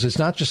just meals. It's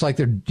not just like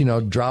they're,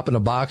 dropping a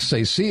box,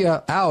 say, see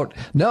ya, out.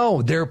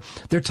 No, they're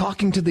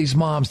talking to these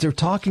moms. They're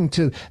talking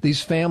to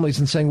these families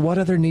and saying, what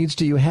other needs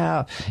do you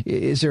have?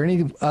 Is there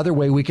any other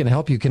way we can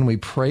help you? Can we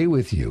pray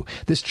with you?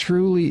 This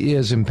truly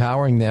is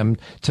empowering them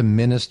to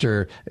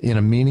minister in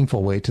a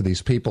meaningful way to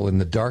these people in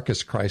the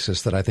darkest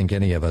crisis that I think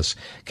any of us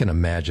can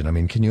imagine. I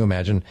mean, can you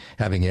imagine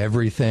having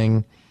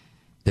everything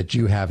that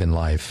you have in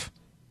life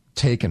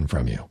taken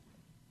from you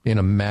in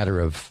a matter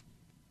of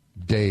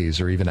days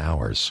or even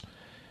hours?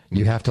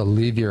 You have to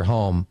leave your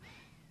home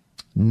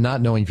not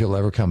knowing if you'll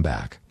ever come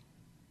back.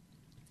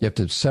 You have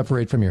to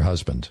separate from your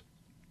husband,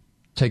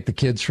 take the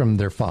kids from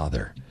their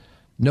father.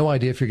 No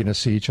idea if you're going to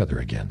see each other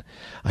again.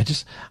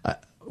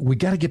 We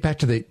got to get back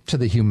to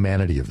the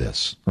humanity of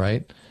this,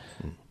 right?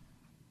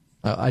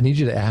 I need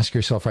you to ask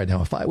yourself right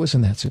now, if I was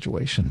in that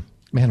situation,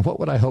 man, what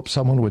would I hope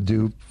someone would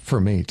do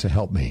for me to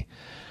help me?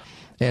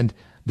 And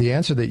the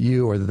answer that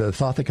the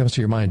thought that comes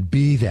to your mind,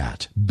 be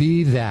that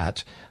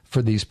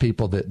for these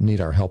people that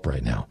need our help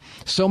right now.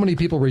 So many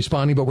people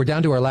responding, but we're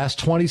down to our last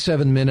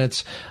 27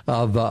 minutes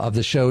of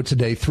the show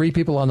today. 3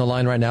 people on the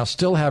line right now,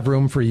 still have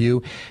room for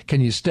you.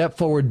 Can you step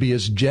forward, be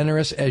as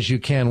generous as you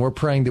can? We're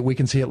praying that we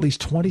can see at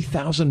least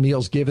 20,000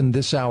 meals given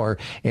this hour,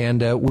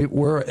 and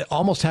we're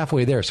almost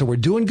halfway there. So we're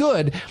doing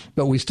good,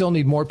 but we still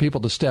need more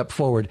people to step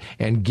forward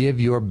and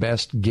give your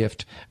best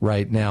gift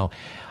right now.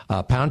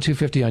 Pound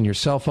 250 on your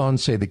cell phone,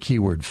 say the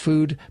keyword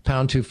food.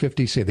 Pound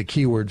 250, say the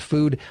keyword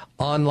food.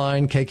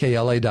 Online,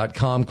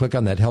 kkla.com. Click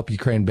on that Help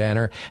Ukraine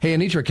banner. Hey,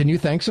 Anitra, can you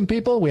thank some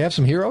people? We have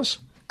some heroes.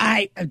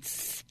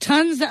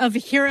 Tons of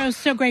heroes.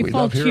 So grateful we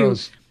love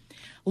heroes.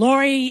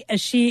 Lori,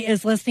 she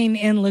is listening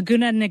in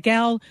Laguna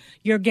Niguel.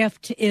 Your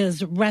gift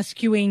is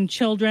rescuing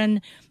children.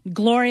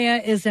 Gloria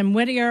is in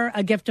Whittier,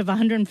 a gift of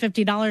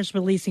 $150,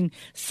 releasing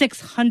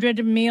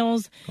 600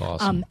 meals.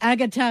 Awesome.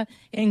 Agatha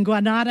in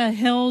Granada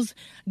Hills,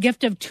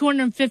 gift of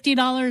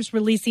 $250,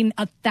 releasing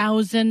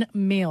 1,000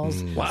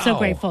 meals. Wow. So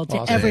grateful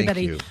to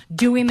everybody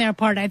doing their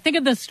part. I think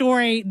of the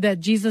story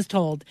that Jesus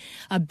told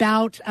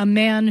about a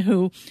man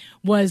who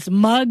was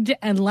mugged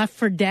and left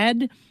for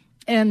dead.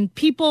 And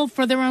people,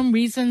 for their own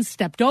reasons,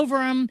 stepped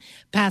over him,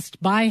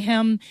 passed by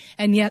him,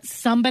 and yet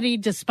somebody,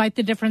 despite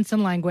the difference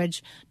in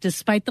language,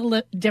 despite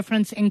the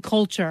difference in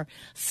culture,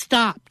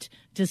 stopped,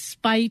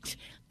 despite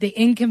the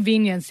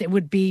inconvenience it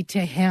would be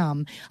to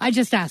him. I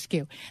just ask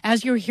you,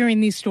 as you're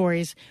hearing these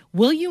stories,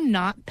 will you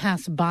not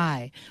pass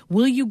by?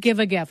 Will you give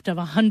a gift of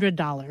 $100,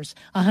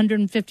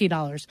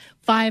 $150,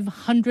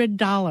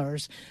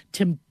 $500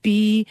 to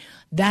be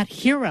that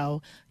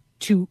hero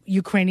to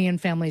Ukrainian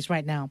families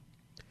right now?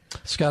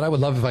 Scott, I would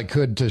love if I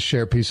could to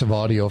share a piece of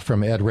audio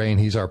from Ed Rain.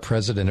 He's our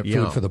president at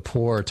Food for the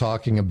Poor,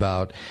 talking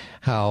about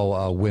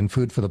how when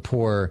Food for the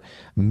Poor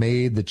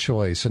made the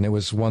choice, and it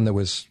was one that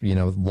was,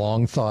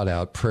 long thought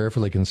out,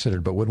 prayerfully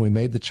considered, but when we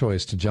made the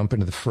choice to jump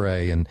into the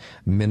fray and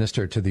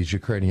minister to these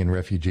Ukrainian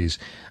refugees,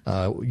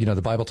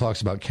 the Bible talks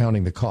about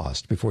counting the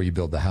cost before you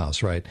build the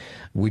house, right?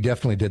 We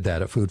definitely did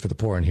that at Food for the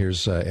Poor, and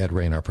here's Ed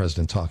Rain, our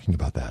president, talking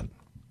about that.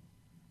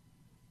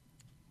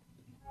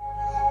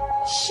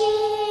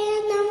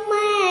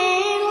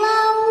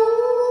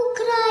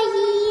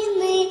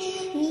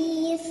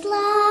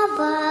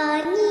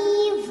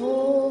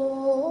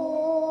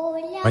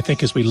 I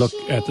think as we look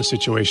at the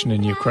situation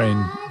in Ukraine,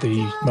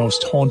 the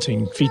most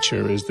haunting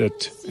feature is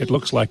that it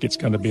looks like it's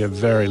going to be a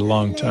very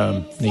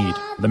long-term need.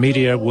 The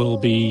media will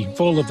be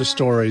full of the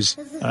stories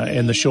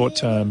in the short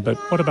term, but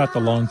what about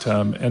the long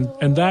term?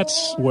 And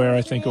that's where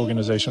I think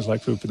organizations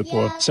like Food for the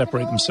Poor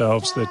separate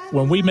themselves, that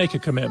when we make a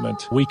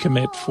commitment, we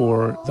commit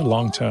for the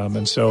long term.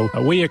 And so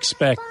we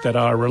expect that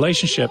our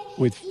relationship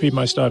with Feed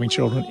My Starving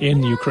Children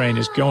in Ukraine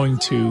is going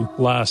to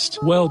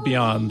last well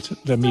beyond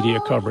the media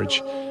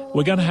coverage.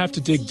 We're going to have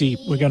to dig deep.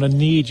 We're going to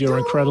need your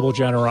incredible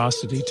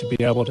generosity to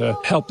be able to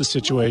help the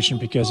situation,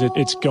 because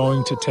it's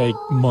going to take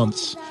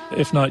months,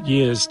 if not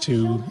years,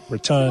 to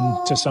return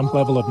to some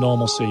level of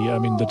normalcy. I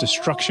mean, the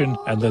destruction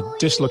and the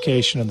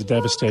dislocation and the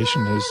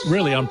devastation is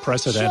really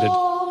unprecedented.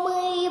 And,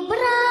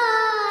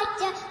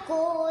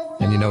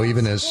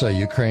 even as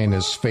Ukraine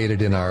has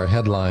faded in our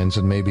headlines,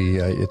 and maybe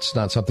it's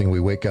not something we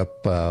wake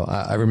up.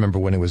 I remember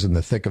when it was in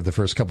the thick of the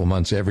first couple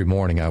months, every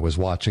morning I was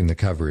watching the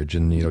coverage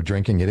and,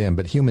 drinking it in.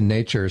 But human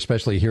nature,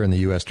 especially here in the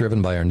U.S.,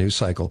 driven by our news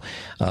cycle,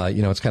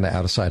 it's kind of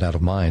out of sight, out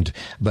of mind.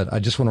 But I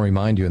just want to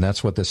remind you, and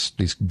that's what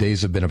these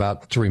days have been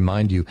about, to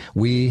remind you,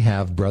 we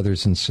have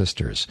brothers and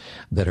sisters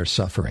that are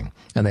suffering,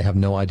 and they have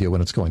no idea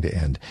when it's going to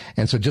end.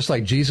 And so just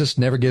like Jesus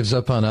never gives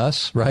up on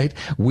us, right,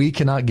 we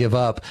cannot give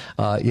up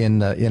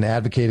in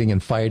advocating and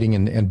and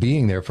fighting and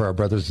being there for our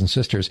brothers and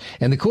sisters.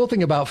 And the cool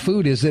thing about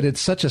food is that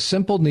it's such a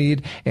simple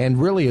need,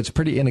 and really it's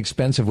pretty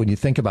inexpensive when you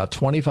think about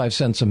 25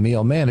 cents a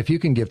meal. Man, if you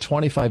can give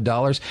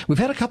 $25, we've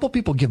had a couple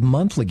people give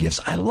monthly gifts.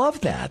 I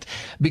love that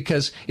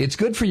because it's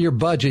good for your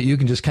budget. You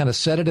can just kind of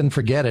set it and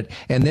forget it.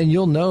 And then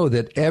you'll know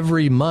that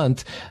every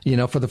month,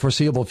 for the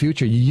foreseeable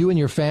future, you and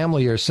your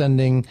family are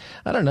sending,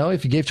 I don't know,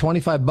 if you gave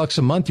 $25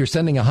 a month, you're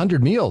sending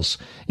 100 meals,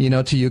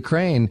 to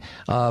Ukraine,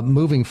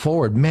 moving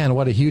forward. Man,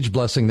 what a huge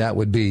blessing that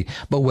would be.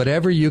 But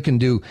whatever you can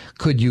do,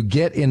 could you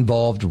get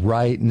involved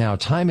right now?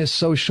 Time is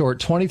so short,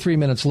 23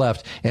 minutes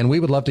left, and we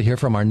would love to hear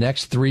from our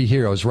next three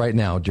heroes right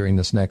now during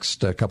this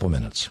next couple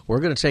minutes. We're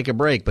going to take a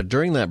break, but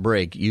during that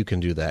break, you can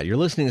do that. You're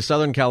listening to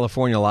Southern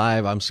California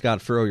Live. I'm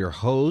Scott Furrow, your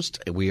host.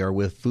 We are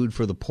with Food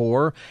for the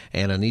Poor,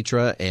 and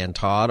Anitra and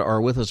Todd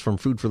are with us from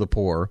Food for the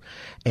Poor.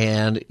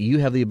 And you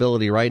have the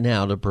ability right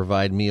now to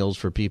provide meals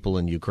for people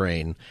in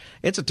Ukraine.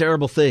 It's a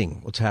terrible thing,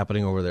 what's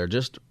happening over there.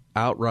 Just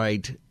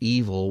outright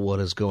evil, what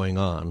is going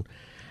on.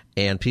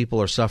 And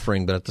people are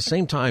suffering. But at the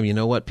same time, you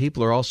know what?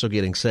 People are also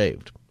getting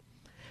saved.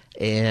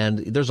 And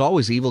there's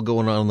always evil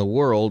going on in the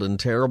world and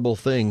terrible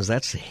things.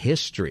 That's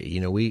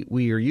history.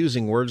 We are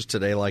using words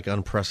today like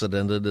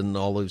unprecedented and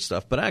all this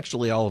stuff, but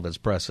actually all of it's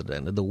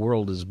precedented. The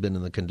world has been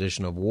in the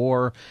condition of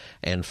war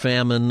and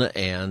famine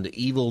and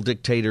evil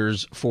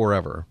dictators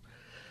forever.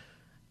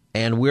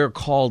 And we're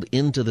called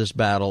into this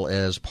battle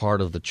as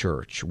part of the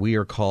church. We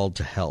are called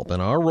to help. And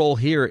our role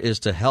here is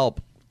to help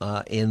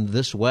in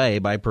this way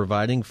by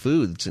providing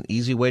food. It's an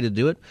easy way to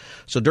do it.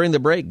 So during the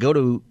break, go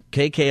to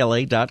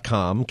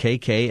kkla.com,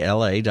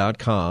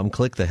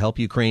 click the Help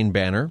Ukraine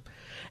banner,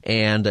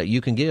 and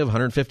you can give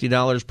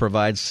 $150,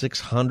 provide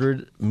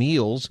 600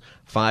 meals,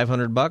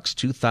 $500,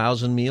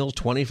 2,000 meals,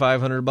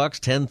 $2,500,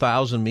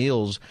 10,000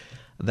 meals.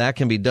 That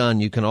can be done.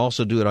 You can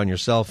also do it on your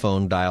cell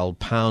phone. Dial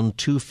pound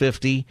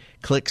 250,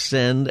 click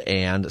send,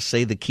 and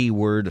say the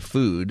keyword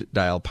food.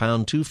 Dial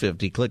pound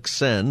 250, click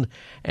send,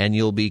 and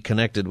you'll be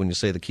connected when you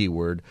say the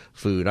keyword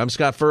food. I'm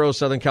Scott Furrow,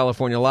 Southern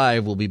California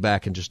Live. We'll be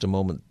back in just a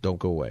moment. Don't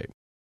go away.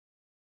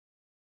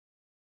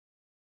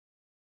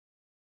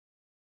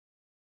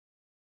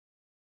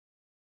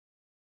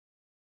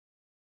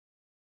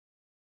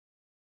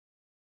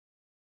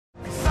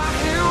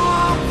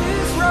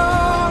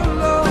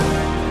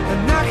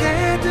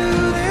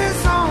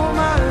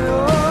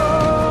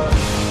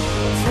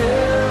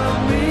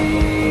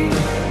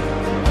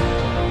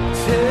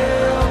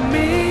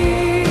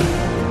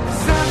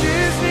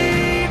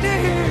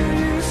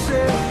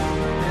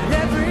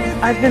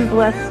 I've been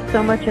blessed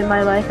so much in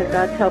my life, and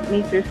God's helped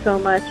me through so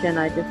much, and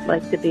I just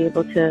like to be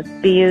able to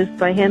be used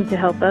by Him to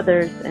help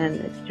others, and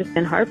it's just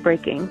been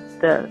heartbreaking,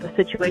 the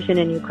situation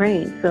in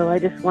Ukraine, so I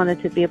just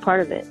wanted to be a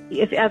part of it.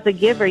 If as a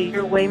giver,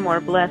 you're way more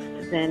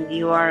blessed than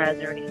you are as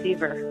a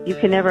receiver. You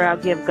can never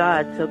outgive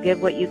God, so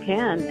give what you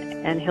can,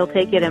 and He'll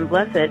take it and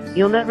bless it.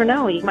 You'll never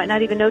know. You might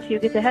not even know till you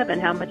get to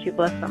heaven how much you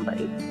bless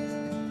somebody.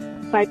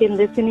 I've been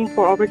listening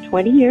for over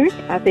 20 years.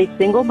 As a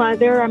single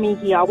mother,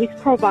 He always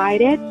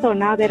provided. So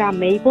now that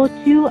I'm able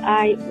to,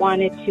 I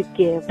wanted to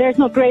give. There's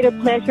no greater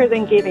pleasure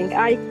than giving.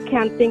 I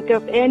can't think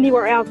of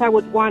anywhere else I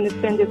would want to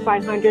spend this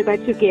 $500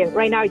 but to give.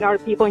 Right now, our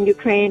people in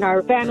Ukraine,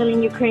 our family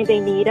in Ukraine,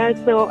 they need us.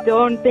 So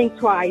don't think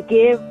twice.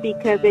 Give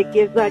because it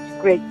gives us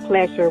great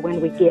pleasure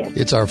when we give.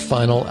 It's our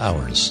final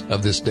hours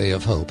of this day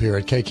of hope here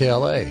at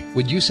KKLA.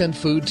 Would you send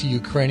food to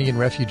Ukrainian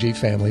refugee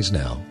families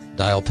now?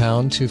 Dial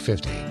pound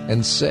 250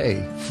 and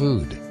say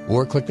food,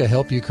 or click the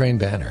Help Ukraine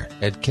banner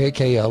at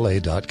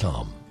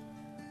kkla.com.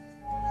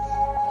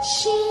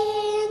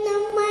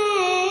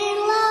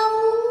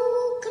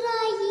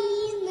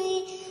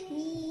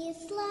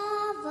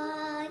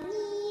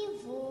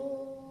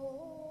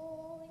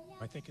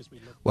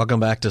 Welcome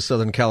back to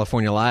Southern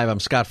California Live. I'm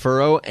Scott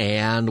Furrow,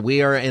 and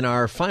we are in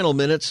our final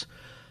minutes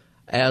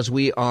as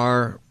we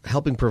are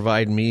helping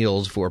provide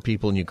meals for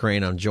people in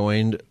Ukraine. I'm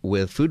joined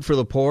with Food for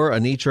the Poor,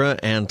 Anitra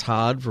and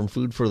Todd from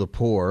Food for the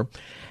Poor.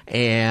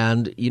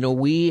 And,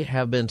 we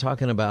have been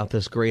talking about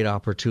this great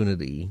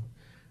opportunity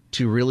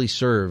to really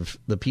serve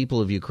the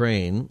people of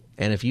Ukraine.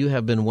 And if you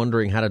have been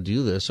wondering how to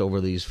do this over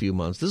these few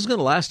months, this is going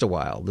to last a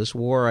while. This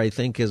war, I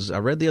think, I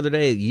read the other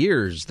day,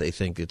 years they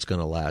think it's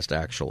going to last,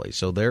 actually.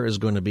 So there is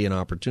going to be an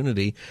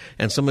opportunity.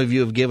 And some of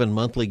you have given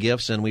monthly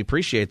gifts, and we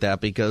appreciate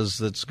that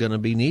because it's going to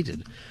be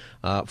needed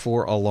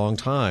for a long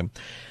time.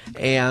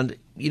 And,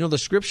 the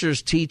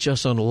scriptures teach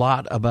us a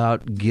lot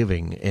about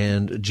giving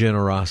and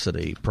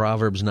generosity.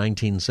 Proverbs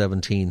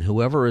 19:17,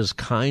 whoever is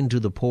kind to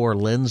the poor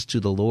lends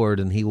to the Lord,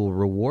 and He will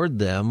reward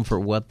them for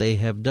what they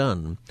have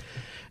done.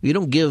 You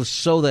don't give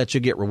so that you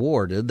get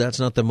rewarded. That's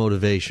not the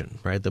motivation,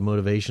 right? The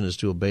motivation is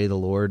to obey the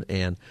Lord.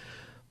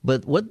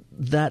 But what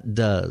that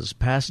does,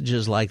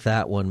 passages like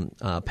that one,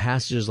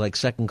 passages like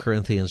 2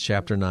 Corinthians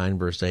chapter 9,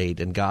 verse 8,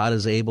 and God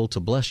is able to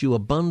bless you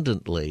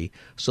abundantly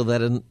so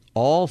that in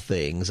all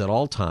things, at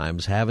all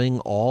times, having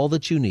all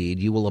that you need,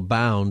 you will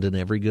abound in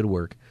every good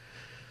work.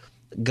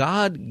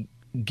 God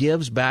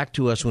gives back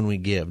to us when we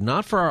give,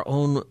 not for our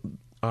own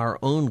our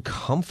own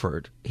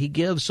comfort. He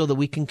gives so that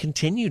we can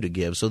continue to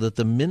give, so that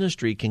the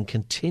ministry can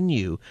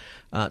continue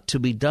to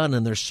be done.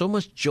 And there's so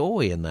much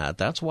joy in that.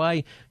 That's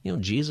why,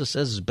 Jesus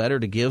says it's better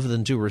to give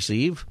than to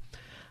receive.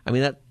 I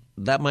mean,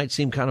 that might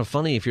seem kind of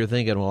funny if you're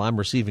thinking, well, I'm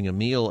receiving a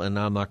meal and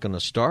I'm not going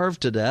to starve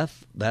to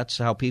death. That's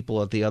how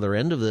people at the other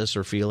end of this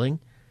are feeling.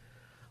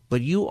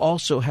 But you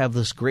also have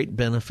this great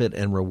benefit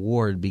and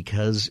reward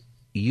because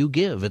you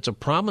give. It's a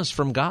promise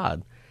from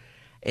God.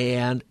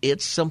 And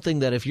it's something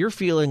that if you're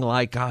feeling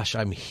like, gosh,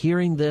 I'm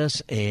hearing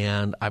this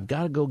and I've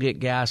got to go get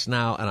gas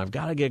now and I've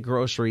got to get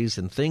groceries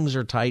and things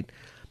are tight.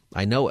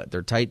 I know it.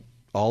 They're tight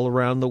all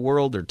around the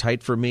world. They're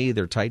tight for me.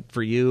 They're tight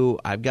for you.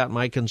 I've got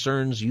my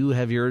concerns. You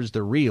have yours.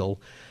 They're real.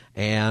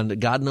 And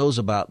God knows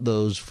about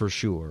those for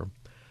sure.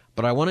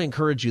 But I want to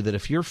encourage you that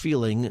if you're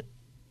feeling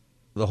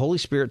the Holy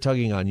Spirit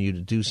tugging on you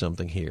to do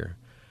something here,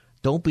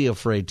 don't be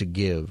afraid to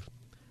give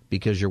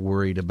because you're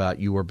worried about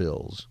your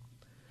bills.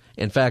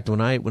 In fact,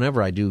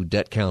 whenever I do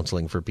debt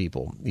counseling for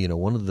people,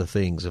 one of the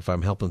things, if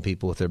I'm helping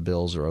people with their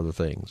bills or other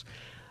things,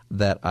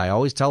 that I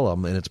always tell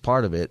them, and it's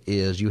part of it,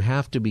 is you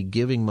have to be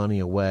giving money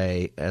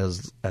away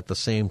at the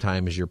same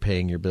time as you're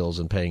paying your bills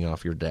and paying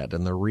off your debt.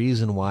 And the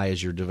reason why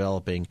is you're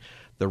developing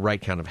the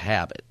right kind of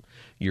habit.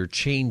 You're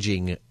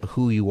changing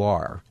who you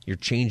are. You're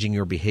changing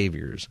your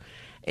behaviors.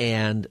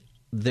 And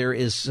there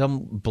is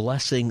some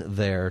blessing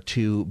there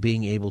to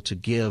being able to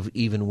give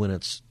even when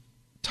it's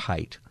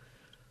tight.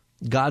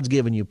 God's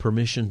given you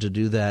permission to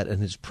do that,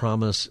 and his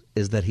promise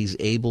is that he's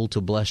able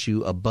to bless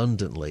you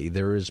abundantly.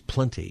 There is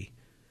plenty.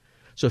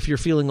 So if you're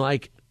feeling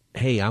like,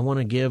 hey, I want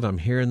to give, I'm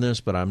hearing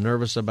this, but I'm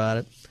nervous about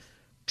it,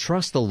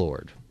 trust the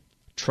Lord.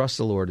 Trust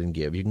the Lord and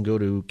give. You can go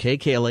to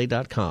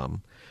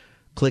kkla.com,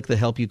 click the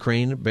Help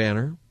Ukraine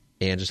banner,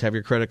 and just have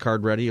your credit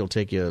card ready. It'll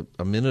take you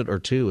a minute or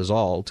two is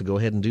all to go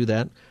ahead and do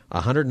that.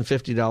 A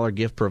 $150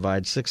 gift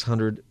provides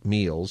 600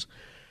 meals.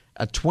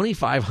 A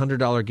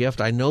 $2,500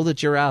 gift, I know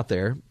that you're out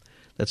there,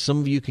 that some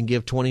of you can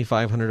give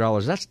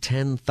 $2,500. That's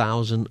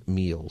 10,000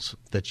 meals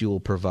that you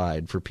will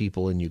provide for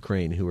people in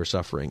Ukraine who are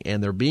suffering.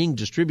 And they're being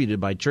distributed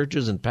by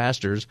churches and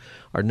pastors,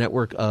 our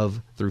network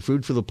through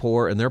Food for the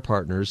Poor and their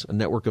partners, a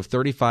network of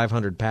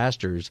 3,500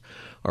 pastors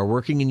are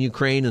working in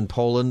Ukraine and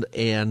Poland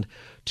and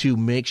to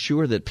make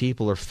sure that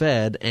people are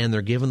fed and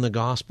they're given the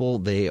gospel.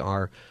 They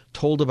are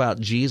told about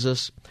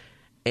Jesus.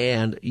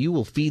 And you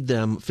will feed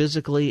them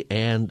physically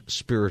and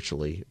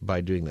spiritually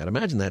by doing that.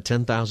 Imagine that,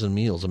 10,000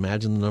 meals.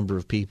 Imagine the number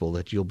of people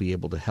that you'll be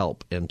able to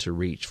help and to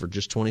reach for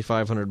just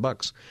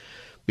 $2,500.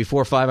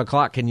 Before 5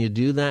 o'clock, can you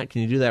do that?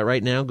 Can you do that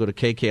right now? Go to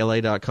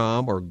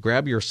kkla.com or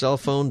grab your cell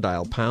phone,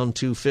 dial pound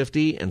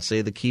 250, and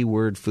say the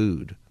keyword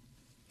food.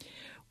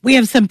 We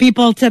have some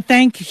people to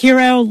thank.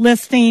 Hero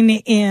listening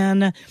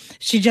in.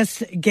 She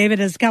just gave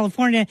it as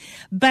California,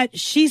 but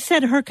she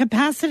said her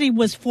capacity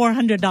was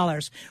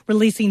 $400,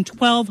 releasing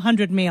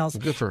 1,200 meals.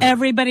 Good for her.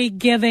 Everybody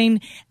giving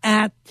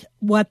at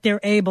what they're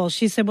able.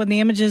 She said when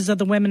the images of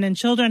the women and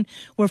children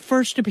were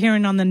first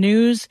appearing on the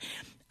news,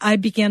 I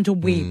began to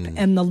weep.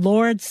 And the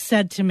Lord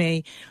said to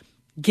me,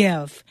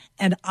 give.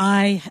 And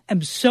I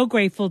am so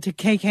grateful to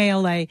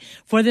KKLA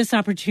for this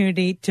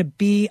opportunity to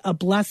be a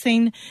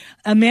blessing.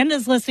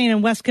 Amanda's listening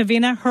in West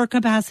Covina. Her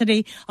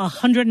capacity,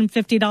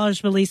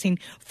 $150, releasing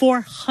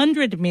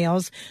 400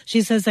 meals.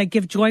 She says, I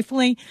give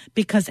joyfully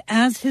because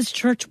as his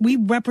church, we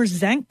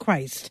represent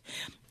Christ.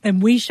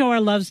 And we show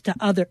our love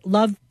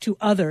to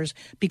others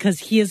because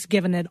he has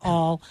given it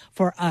all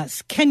for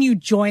us. Can you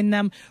join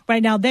them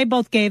right now? They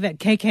both gave at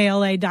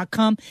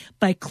kkla.com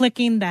by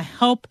clicking the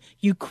Help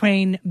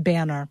Ukraine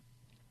banner.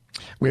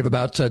 We have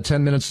about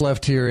 10 minutes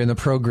left here in the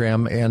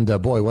program, and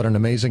boy, what an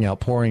amazing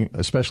outpouring,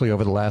 especially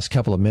over the last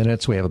couple of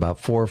minutes. We have about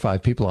 4 or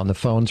 5 people on the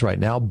phones right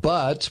now,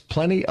 but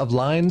plenty of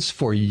lines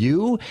for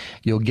you.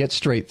 You'll get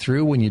straight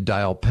through when you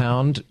dial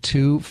pound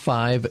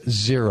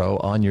 250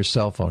 on your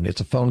cell phone.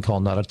 It's a phone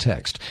call, not a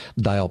text.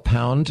 Dial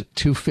pound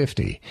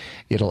 250.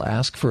 It'll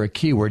ask for a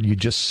keyword. You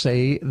just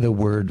say the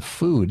word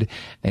food,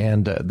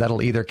 and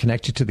that'll either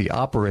connect you to the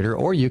operator,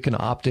 or you can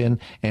opt in,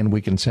 and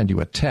we can send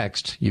you a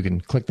text. You can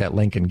click that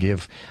link and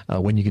give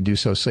when you can do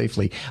so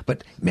safely.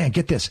 But, man,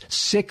 get this.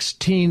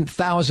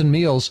 16,000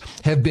 meals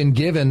have been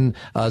given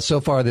so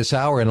far this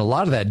hour, and a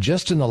lot of that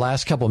just in the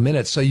last couple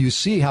minutes. So you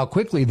see how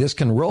quickly this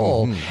can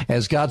roll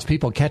as God's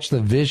people catch the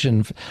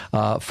vision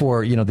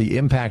for, the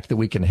impact that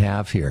we can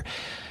have here.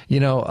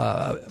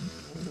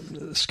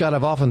 Scott,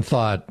 I've often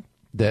thought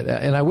that,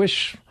 and I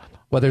wish,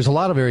 there's a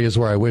lot of areas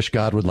where I wish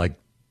God would,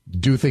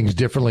 do things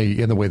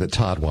differently in the way that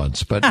Todd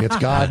wants, but it's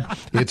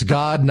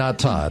God, not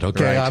Todd.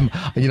 Okay. Right.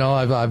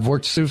 I've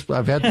worked,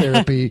 I've had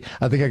therapy.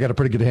 I think I got a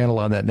pretty good handle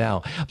on that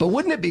now, but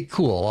wouldn't it be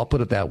cool? I'll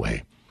put it that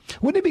way.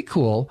 Wouldn't it be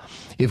cool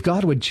if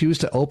God would choose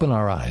to open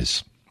our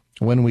eyes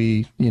when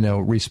we,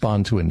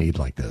 respond to a need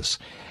like this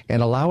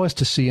and allow us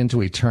to see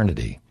into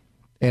eternity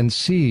and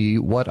see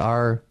what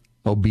our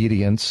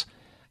obedience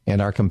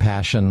and our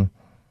compassion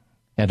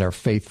and our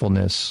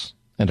faithfulness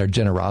and our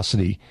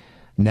generosity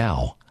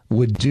now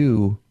would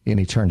do in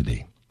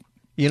eternity.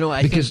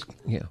 I think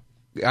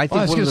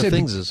one of the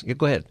things is,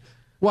 go ahead.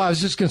 Well, I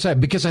was just going to say,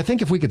 because I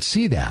think if we could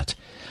see that,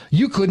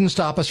 you couldn't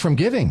stop us from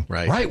giving,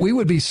 right? We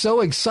would be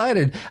so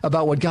excited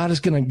about what God is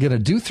going to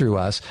do through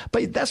us.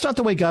 But that's not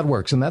the way God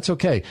works, and that's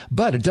okay.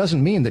 But it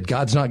doesn't mean that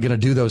God's not going to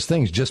do those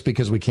things just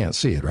because we can't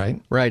see it,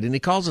 right? Right, and he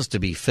calls us to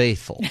be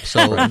faithful.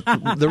 So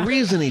the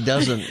reason he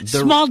doesn't...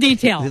 Small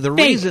detail. The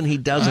reason he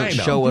doesn't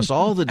show us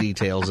all the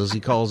details is he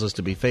calls us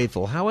to be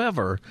faithful.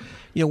 However,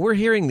 we're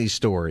hearing these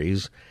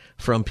stories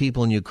from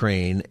people in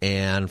Ukraine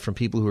and from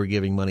people who are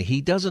giving money.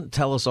 He doesn't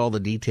tell us all the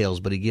details,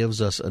 but he gives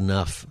us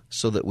enough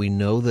so that we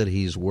know that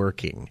he's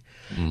working.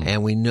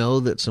 And we know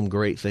that some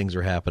great things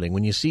are happening.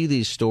 When you see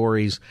these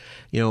stories,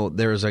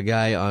 there's a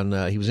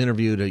guy he was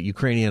interviewed, a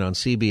Ukrainian on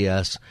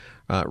CBS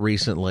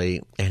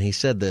recently, and he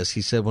said this.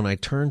 He said, when I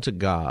turn to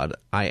God,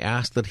 I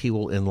ask that he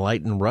will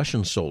enlighten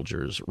Russian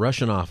soldiers,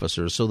 Russian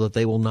officers, so that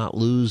they will not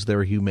lose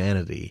their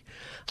humanity,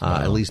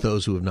 at least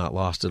those who have not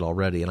lost it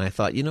already. And I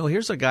thought,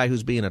 here's a guy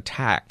who's being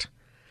attacked,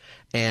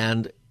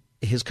 and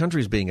his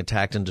country's being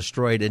attacked and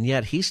destroyed, and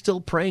yet he's still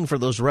praying for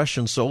those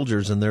Russian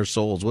soldiers and their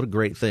souls. What a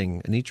great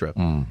thing,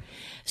 Anitra.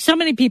 So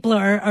many people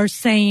are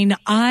saying,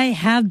 I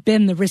have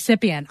been the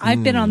recipient.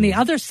 I've been on the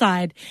other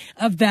side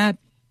of that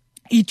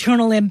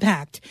eternal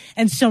impact.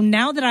 And so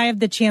now that I have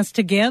the chance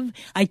to give,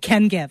 I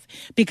can give.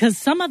 Because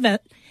some of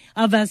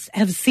us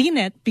have seen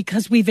it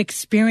because we've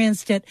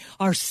experienced it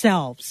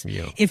ourselves.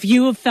 Yeah. If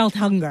you have felt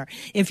hunger,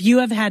 if you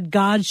have had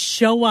God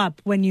show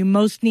up when you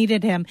most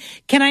needed him,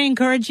 can I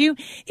encourage you?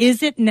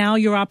 Is it now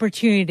your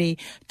opportunity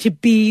to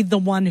be the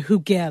one who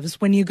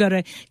gives? When you go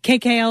to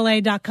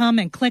kkla.com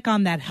and click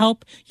on that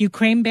Help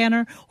Ukraine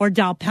banner, or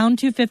dial pound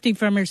 250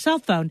 from your cell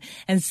phone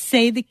and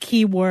say the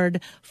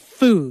keyword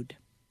food.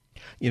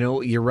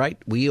 You're right.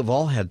 We have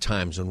all had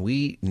times when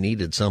we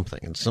needed something.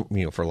 And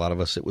for a lot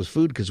of us, it was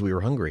food because we were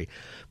hungry.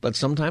 But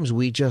sometimes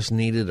we just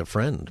needed a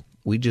friend.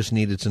 We just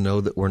needed to know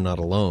that we're not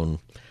alone.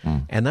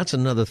 And that's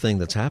another thing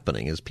that's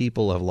happening is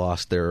people have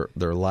lost their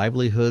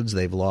livelihoods.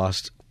 They've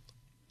lost,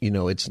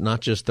 it's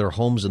not just their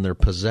homes and their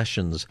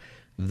possessions.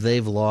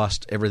 They've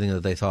lost everything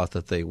that they thought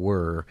that they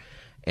were.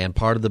 And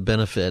part of the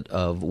benefit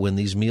of when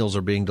these meals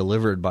are being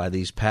delivered by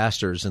these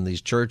pastors in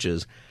these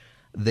churches,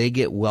 they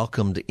get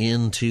welcomed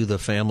into the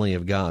family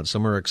of God.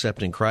 Some are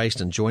accepting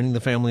Christ and joining the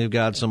family of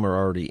God. Some are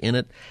already in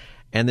it.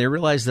 And they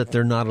realize that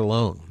they're not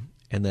alone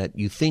and that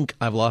you think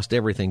I've lost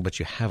everything, but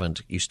you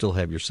haven't. You still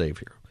have your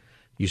Savior.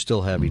 You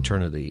still have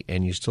eternity,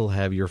 and you still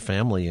have your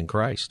family in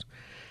Christ.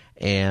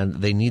 And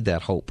they need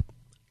that hope.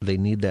 They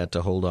need that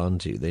to hold on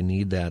to. They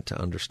need that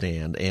to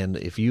understand. And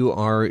if you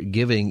are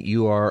giving,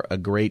 you are a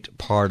great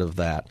part of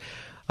that.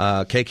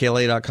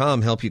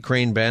 KKLA.com, Help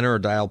Ukraine banner, or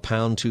dial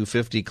pound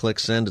 250, click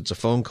send. It's a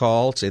phone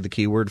call. Say the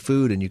keyword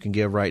food, and you can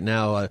give right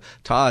now.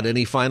 Todd,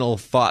 any final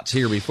thoughts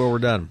here before we're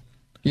done?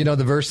 The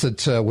verse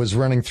that was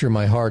running through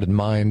my heart and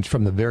mind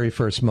from the very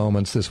first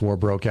moments this war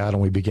broke out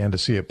and we began to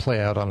see it play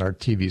out on our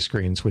TV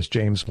screens was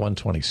James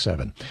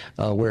 1:27,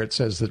 where it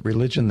says that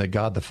religion that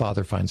God the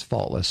Father finds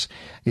faultless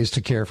is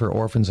to care for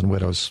orphans and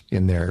widows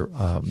in their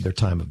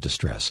time of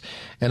distress.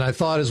 And I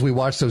thought as we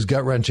watched those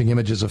gut-wrenching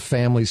images of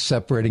families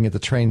separating at the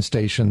train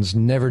stations,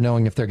 never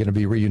knowing if they're going to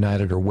be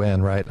reunited or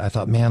when, right? I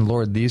thought, man,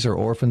 Lord, these are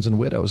orphans and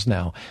widows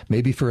now.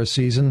 Maybe for a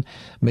season,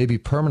 maybe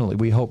permanently.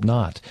 We hope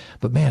not.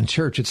 But man,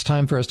 church, it's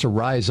time for us to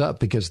rise up,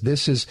 because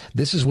this is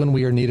when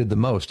we are needed the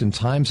most. In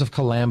times of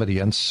calamity,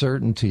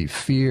 uncertainty,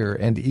 fear,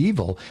 and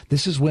evil,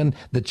 this is when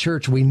the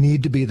church, we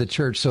need to be the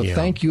church. So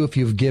thank you if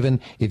you've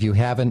given. If you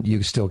haven't,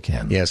 you still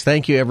can. Yes,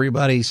 thank you,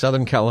 everybody.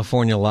 Southern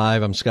California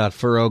Live. I'm Scott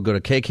Furrow. Go to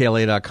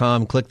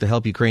kkla.com, click the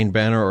Help Ukraine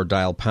banner, or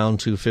dial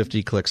pound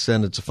 250, click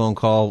send. It's a phone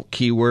call,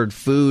 keyword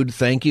food.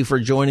 Thank you for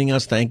joining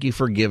us. Thank you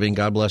for giving.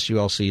 God bless you.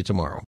 I'll see you tomorrow.